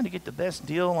 They're trying to get the best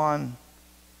deal on,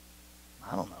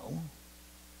 I don't know,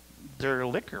 their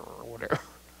liquor or whatever.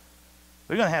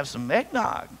 They're going to have some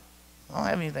eggnog. I don't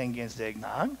have anything against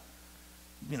eggnog,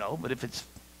 but if it's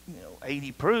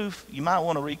 80 proof, you might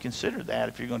want to reconsider that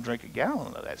if you're going to drink a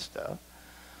gallon of that stuff.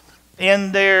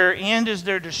 And their end is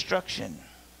their destruction.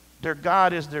 Their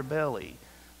God is their belly.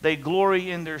 They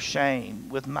glory in their shame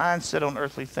with mind set on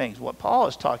earthly things. What Paul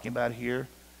is talking about here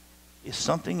is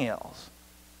something else.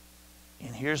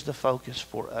 And here's the focus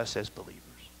for us as believers.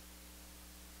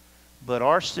 But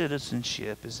our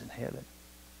citizenship is in heaven.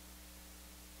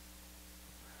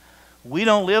 We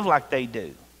don't live like they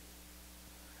do.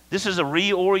 This is a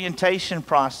reorientation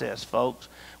process, folks.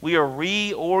 We are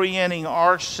reorienting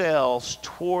ourselves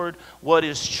toward what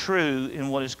is true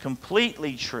and what is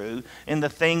completely true in the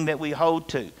thing that we hold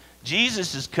to.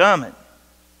 Jesus is coming.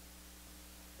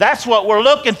 That's what we're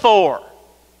looking for.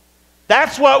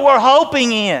 That's what we're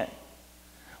hoping in.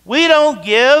 We don't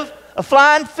give a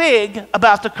flying fig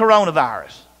about the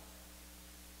coronavirus.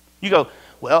 You go,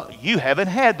 well, you haven't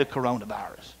had the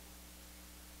coronavirus.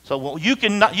 So well,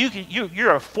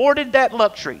 you're afforded that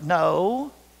luxury.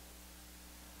 No.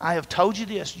 I have told you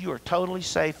this. You are totally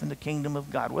safe in the kingdom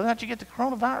of God, whether or not you get the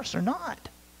coronavirus or not.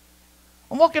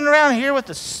 I'm walking around here with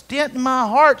a stent in my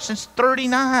heart since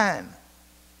 39.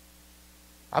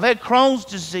 I've had Crohn's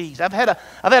disease. I've had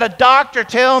a doctor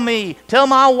tell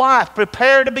my wife,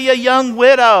 prepare to be a young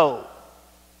widow.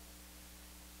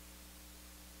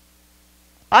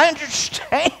 I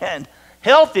understand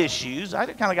health issues. I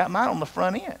kind of got mine on the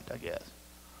front end, I guess.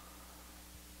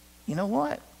 You know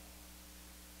what?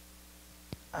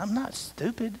 I'm not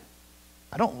stupid.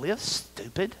 I don't live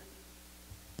stupid.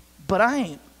 But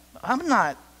I'm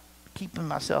not keeping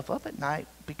myself up at night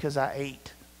because I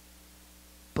ate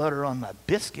butter on my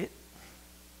biscuit.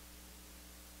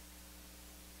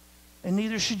 And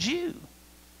neither should you.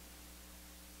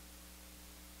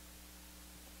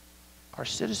 Our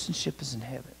citizenship is in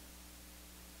heaven.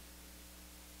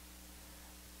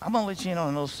 I'm going to let you in on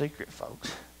a little secret,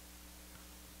 folks.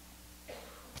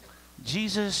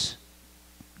 Jesus'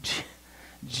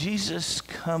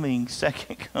 coming,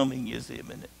 second coming is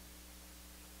imminent.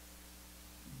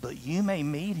 But you may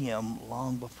meet him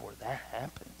long before that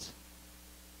happens.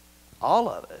 All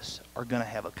of us are going to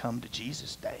have a come to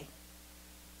Jesus day.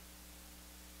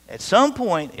 At some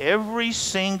point, every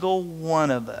single one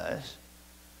of us,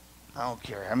 I don't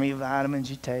care how many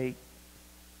vitamins you take,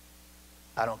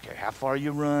 I don't care how far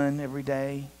you run every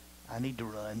day. I need to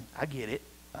run. I get it.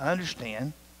 I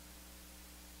understand.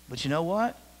 But you know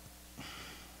what?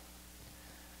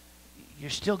 You're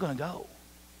still going to go.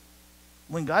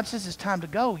 When God says it's time to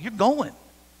go, you're going.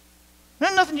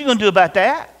 There's nothing you're going to do about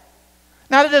that.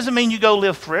 Now, that doesn't mean you go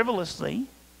live frivolously.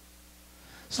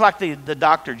 It's like the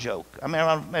doctor joke. I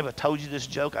mean, maybe I told you this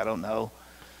joke. I don't know.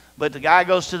 But the guy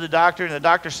goes to the doctor, and the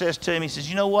doctor says to him, he says,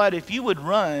 you know what? If you would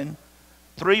run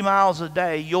 3 miles a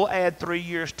day, you'll add 3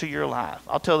 years to your life.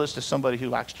 I'll tell this to somebody who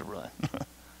likes to run.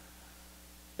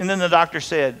 And then the doctor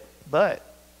said, but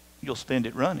you'll spend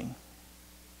it running.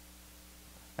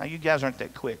 Now, you guys aren't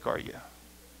that quick, are you?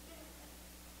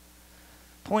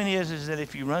 Point is that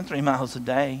if you run 3 miles a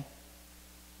day,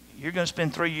 you're going to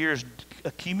spend 3 years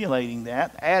accumulating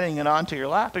that, adding it onto your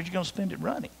life, but you're going to spend it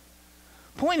running.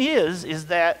 Point is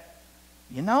that,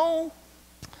 you know,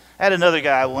 I had another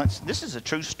guy once, this is a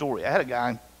true story. I had a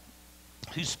guy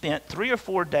who spent 3 or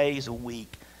 4 days a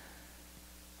week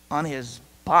on his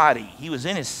body. He was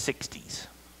in his 60s.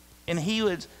 And he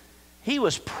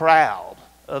was proud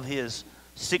of his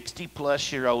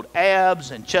 60-plus-year-old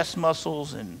abs and chest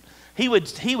muscles, and he would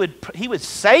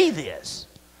say this.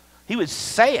 He would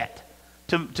say it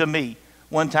to me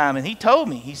one time, and he told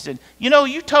me, he said, you know,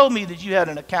 you told me that you had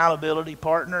an accountability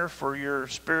partner for your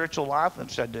spiritual life.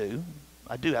 And I do.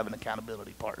 I do have an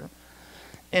accountability partner.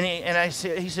 And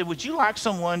he said, would you like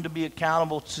someone to be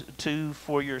accountable to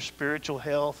for your spiritual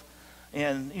health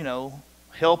and, you know,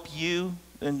 help you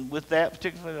and with that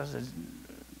particular?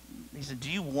 He said,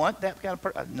 do you want that kind of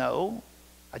person? No,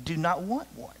 I do not want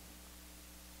one.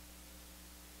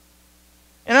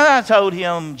 And then I told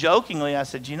him jokingly, I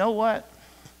said, you know what?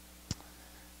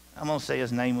 I'm going to say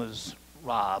his name was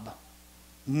Rob,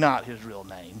 not his real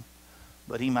name,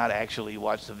 but he might actually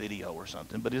watch the video or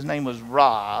something. But his name was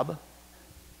Rob.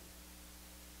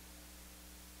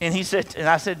 And he said, and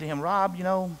I said to him, Rob, you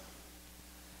know,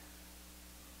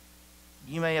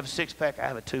 you may have a 6-pack, I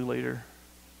have a 2-liter.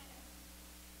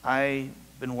 I've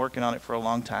been working on it for a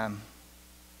long time.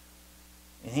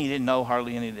 And he didn't know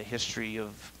hardly any of the history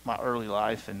of my early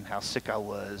life and how sick I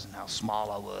was and how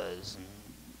small I was and,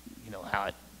 you know, how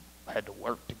I had to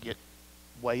work to get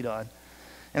weight on.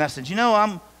 And I said, you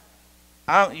know,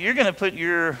 you're going to put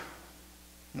your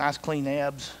nice clean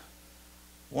abs,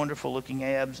 wonderful looking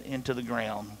abs into the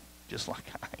ground just like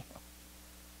I am.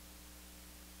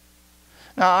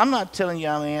 Now, I'm not telling you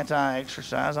I'm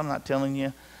anti-exercise. I'm not telling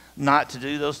you not to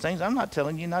do those things. I'm not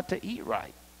telling you not to eat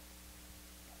right.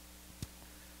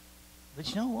 But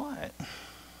you know what?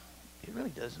 It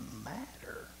really doesn't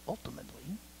matter, ultimately.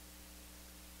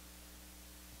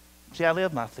 See, I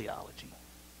live my theology.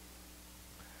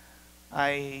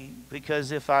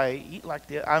 Because if I eat like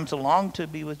this, I'm to long to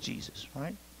be with Jesus,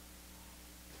 right?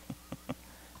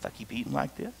 If I keep eating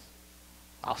like this,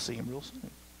 I'll see him real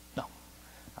soon. No,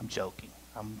 I'm joking.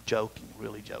 I'm joking,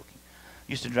 really joking.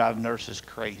 Used to drive nurses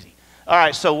crazy. All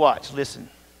right, so watch. Listen.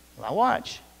 Now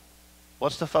watch.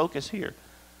 What's the focus here?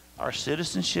 Our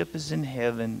citizenship is in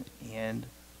heaven, and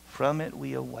from it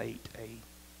we await a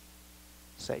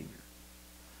Savior.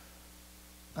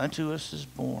 Unto us is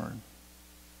born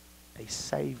a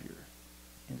Savior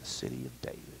in the city of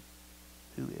David,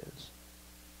 who is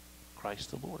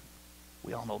Christ the Lord.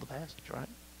 We all know the passage, right?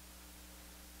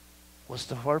 What's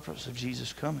the purpose of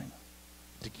Jesus coming?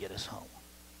 To get us home.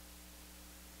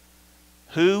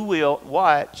 Who will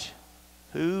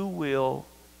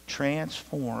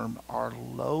transform our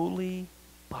lowly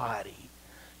body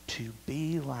to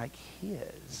be like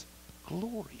his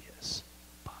glorious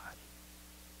body?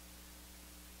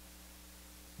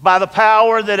 By the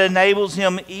power that enables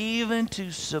him even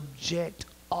to subject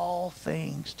all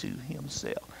things to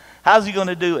himself. How's he going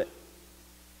to do it?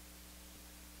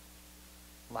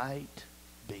 Light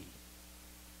be.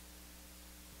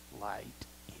 Light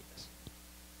is.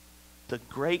 The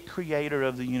great creator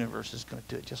of the universe is going to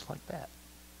do it just like that.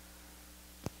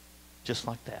 Just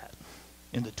like that.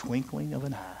 In the twinkling of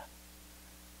an eye.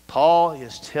 Paul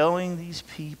is telling these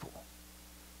people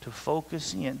to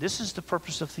focus in. This is the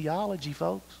purpose of theology,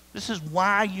 folks. This is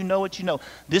why you know what you know.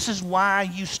 This is why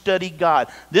you study God.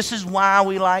 This is why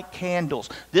we light candles.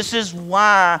 This is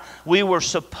why we were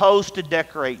supposed to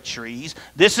decorate trees.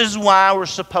 This is why we're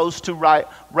supposed to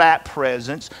wrap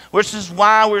presents. This is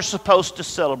why we're supposed to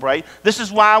celebrate. This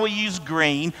is why we use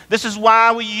green. This is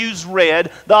why we use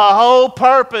red. The whole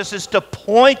purpose is to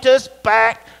point us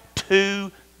back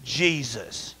to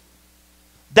Jesus.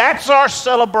 That's our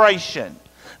celebration.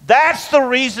 That's the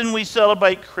reason we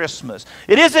celebrate Christmas.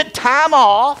 It isn't time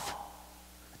off.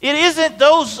 It isn't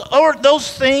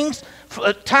those things,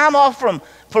 time off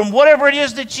from whatever it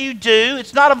is that you do.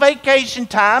 It's not a vacation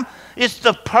time. It's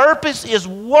the purpose is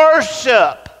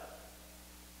worship.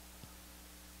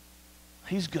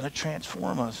 He's going to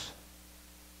transform us.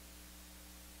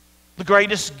 The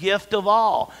greatest gift of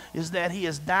all is that he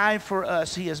has died for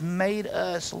us. He has made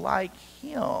us like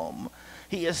him.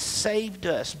 He has saved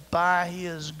us by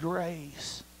his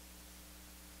grace.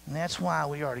 And that's why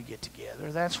we are to get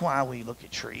together. That's why we look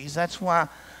at trees. That's why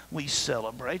we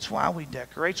celebrate. It's why we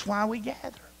decorate. It's why we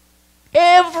gather.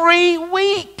 Every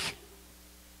week.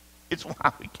 It's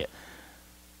why we get.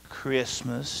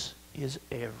 Christmas is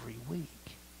every week.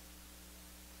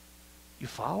 You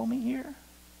follow me here?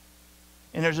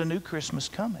 And there's a new Christmas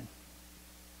coming.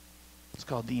 It's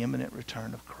called the imminent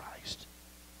return of Christ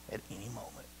at any moment.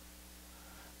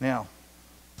 Now,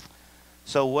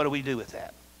 so what do we do with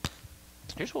that?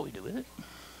 Here's what we do with it.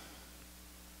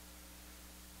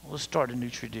 Let's start a new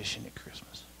tradition at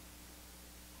Christmas.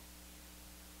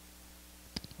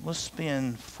 Let's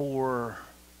spend 4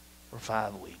 or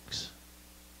 5 weeks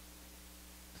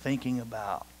thinking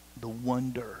about the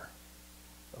wonder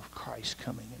of Christ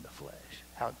coming in the flesh.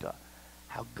 How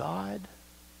God,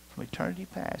 from eternity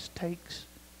past, takes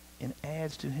and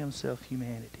adds to himself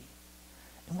humanity.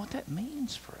 And what that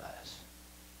means for us.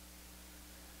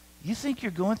 You think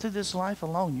you're going through this life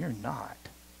alone? You're not.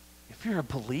 If you're a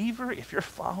believer, if you're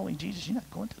following Jesus, you're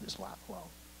not going through this life alone.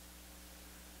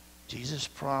 Jesus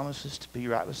promises to be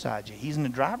right beside you. He's in the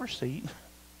driver's seat.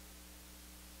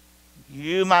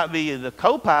 You might be the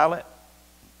co-pilot.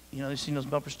 You know, you've seen those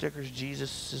bumper stickers,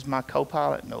 Jesus is my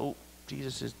co-pilot. No,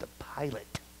 Jesus is the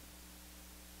pilot.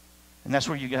 And that's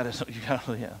where you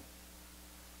gotta live.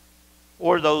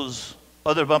 Or those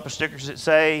other bumper stickers that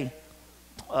say,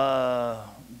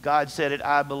 God said it,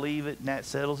 I believe it, and that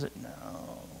settles it. No,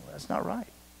 that's not right.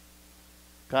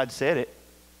 God said it,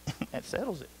 that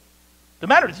settles it. No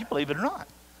matter if you believe it or not.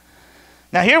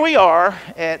 Now here we are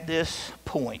at this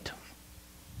point.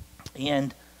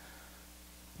 And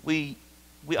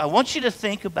I want you to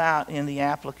think about in the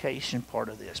application part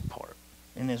of this part.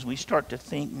 And as we start to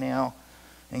think now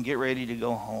and get ready to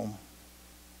go home,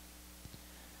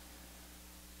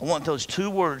 I want those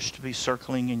 2 words to be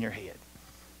circling in your head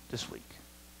this week.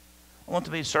 I want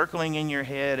to be circling in your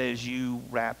head as you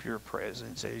wrap your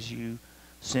presents, as you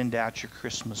send out your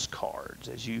Christmas cards,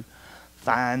 as you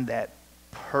find that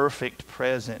perfect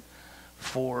present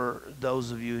for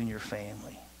those of you in your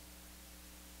family.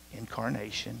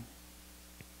 Incarnation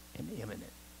and imminent.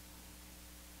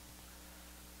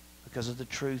 Because of the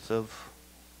truth of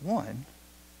one,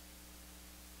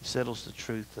 it settles the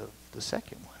truth of the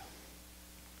second one.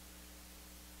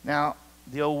 Now,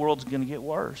 the old world's going to get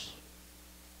worse.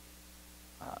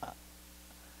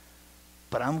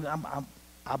 But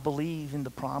I believe in the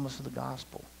promise of the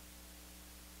gospel.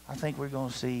 I think we're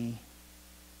going to see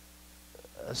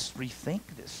us rethink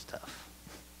this stuff.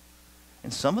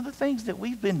 And some of the things that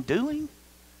we've been doing,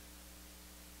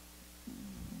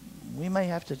 we may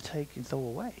have to take and throw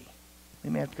away.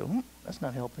 We may have to go, that's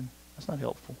not helping. That's not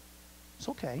helpful. It's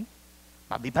okay.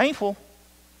 Might be painful,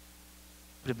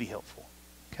 but it'll be helpful.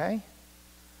 Okay?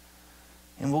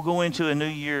 And we'll go into a new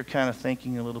year kind of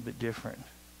thinking a little bit different.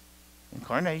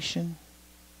 Incarnation,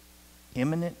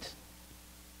 imminent,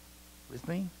 with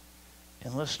me?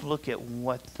 And let's look at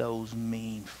what those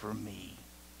mean for me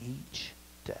each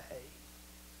day.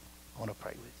 want to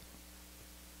pray with you.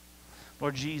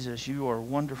 Lord Jesus, you are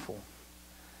wonderful.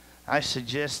 I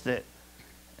suggest that,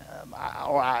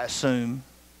 I assume,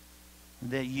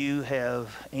 that you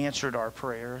have answered our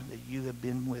prayer, that you have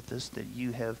been with us, that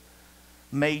you have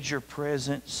made your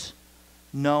presence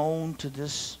known to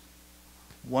this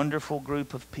wonderful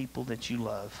group of people that you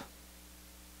love.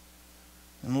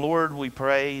 And Lord, we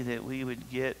pray that we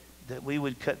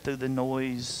would cut through the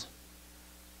noise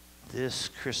this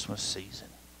Christmas season.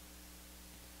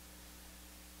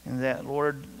 And that,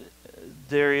 Lord,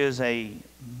 there is a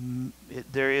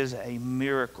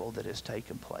miracle that has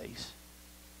taken place.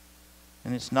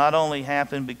 And it's not only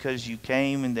happened because you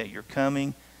came and that you're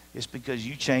coming, it's because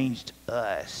you changed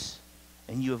us.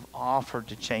 And you have offered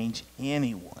to change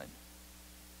anyone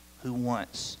who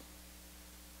wants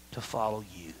to follow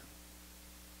you,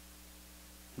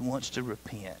 who wants to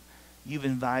repent. You've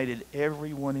invited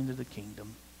everyone into the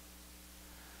kingdom.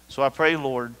 So I pray,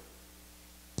 Lord,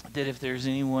 that if there's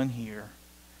anyone here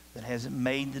that hasn't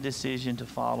made the decision to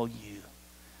follow you,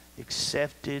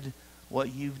 accepted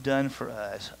what you've done for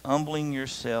us, humbling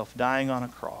yourself, dying on a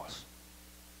cross,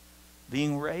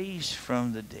 being raised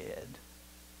from the dead,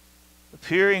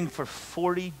 appearing for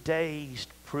 40 days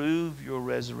to prove your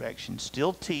resurrection,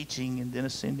 still teaching and then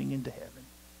ascending into heaven,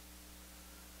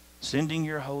 sending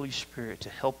your Holy Spirit to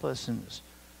help us in this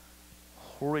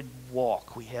horrid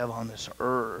walk we have on this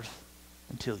earth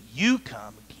until you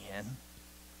come again.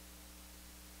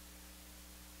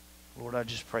 Lord, I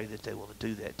just pray that they will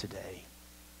do that today.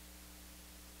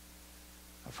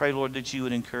 I pray, Lord, that you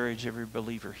would encourage every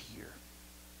believer here,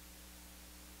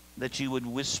 that you would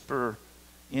whisper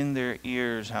in their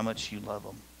ears how much you love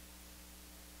them,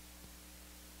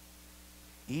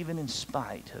 even in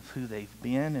spite of who they've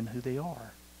been and who they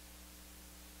are.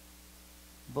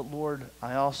 But Lord,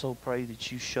 I also pray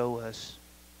that you show us,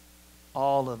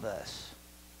 all of us,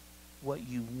 what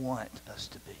you want us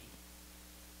to be,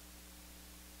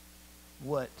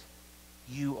 what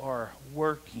you are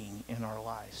working in our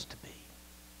lives to be.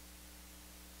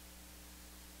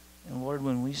 And Lord,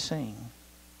 when we sing,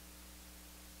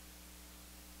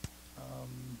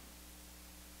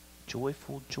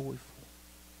 joyful, joyful,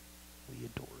 we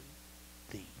adore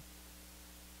thee.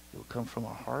 It will come from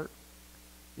our heart.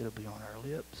 It'll be on our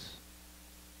lips.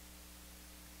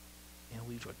 And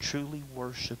we will truly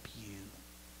worship you,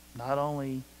 not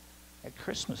only at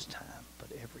Christmas time, but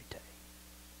every day.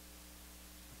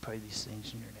 I pray these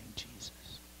things in your name, Jesus.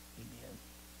 Amen.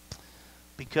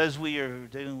 Because we are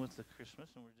dealing with the Christmas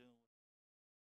and we're doing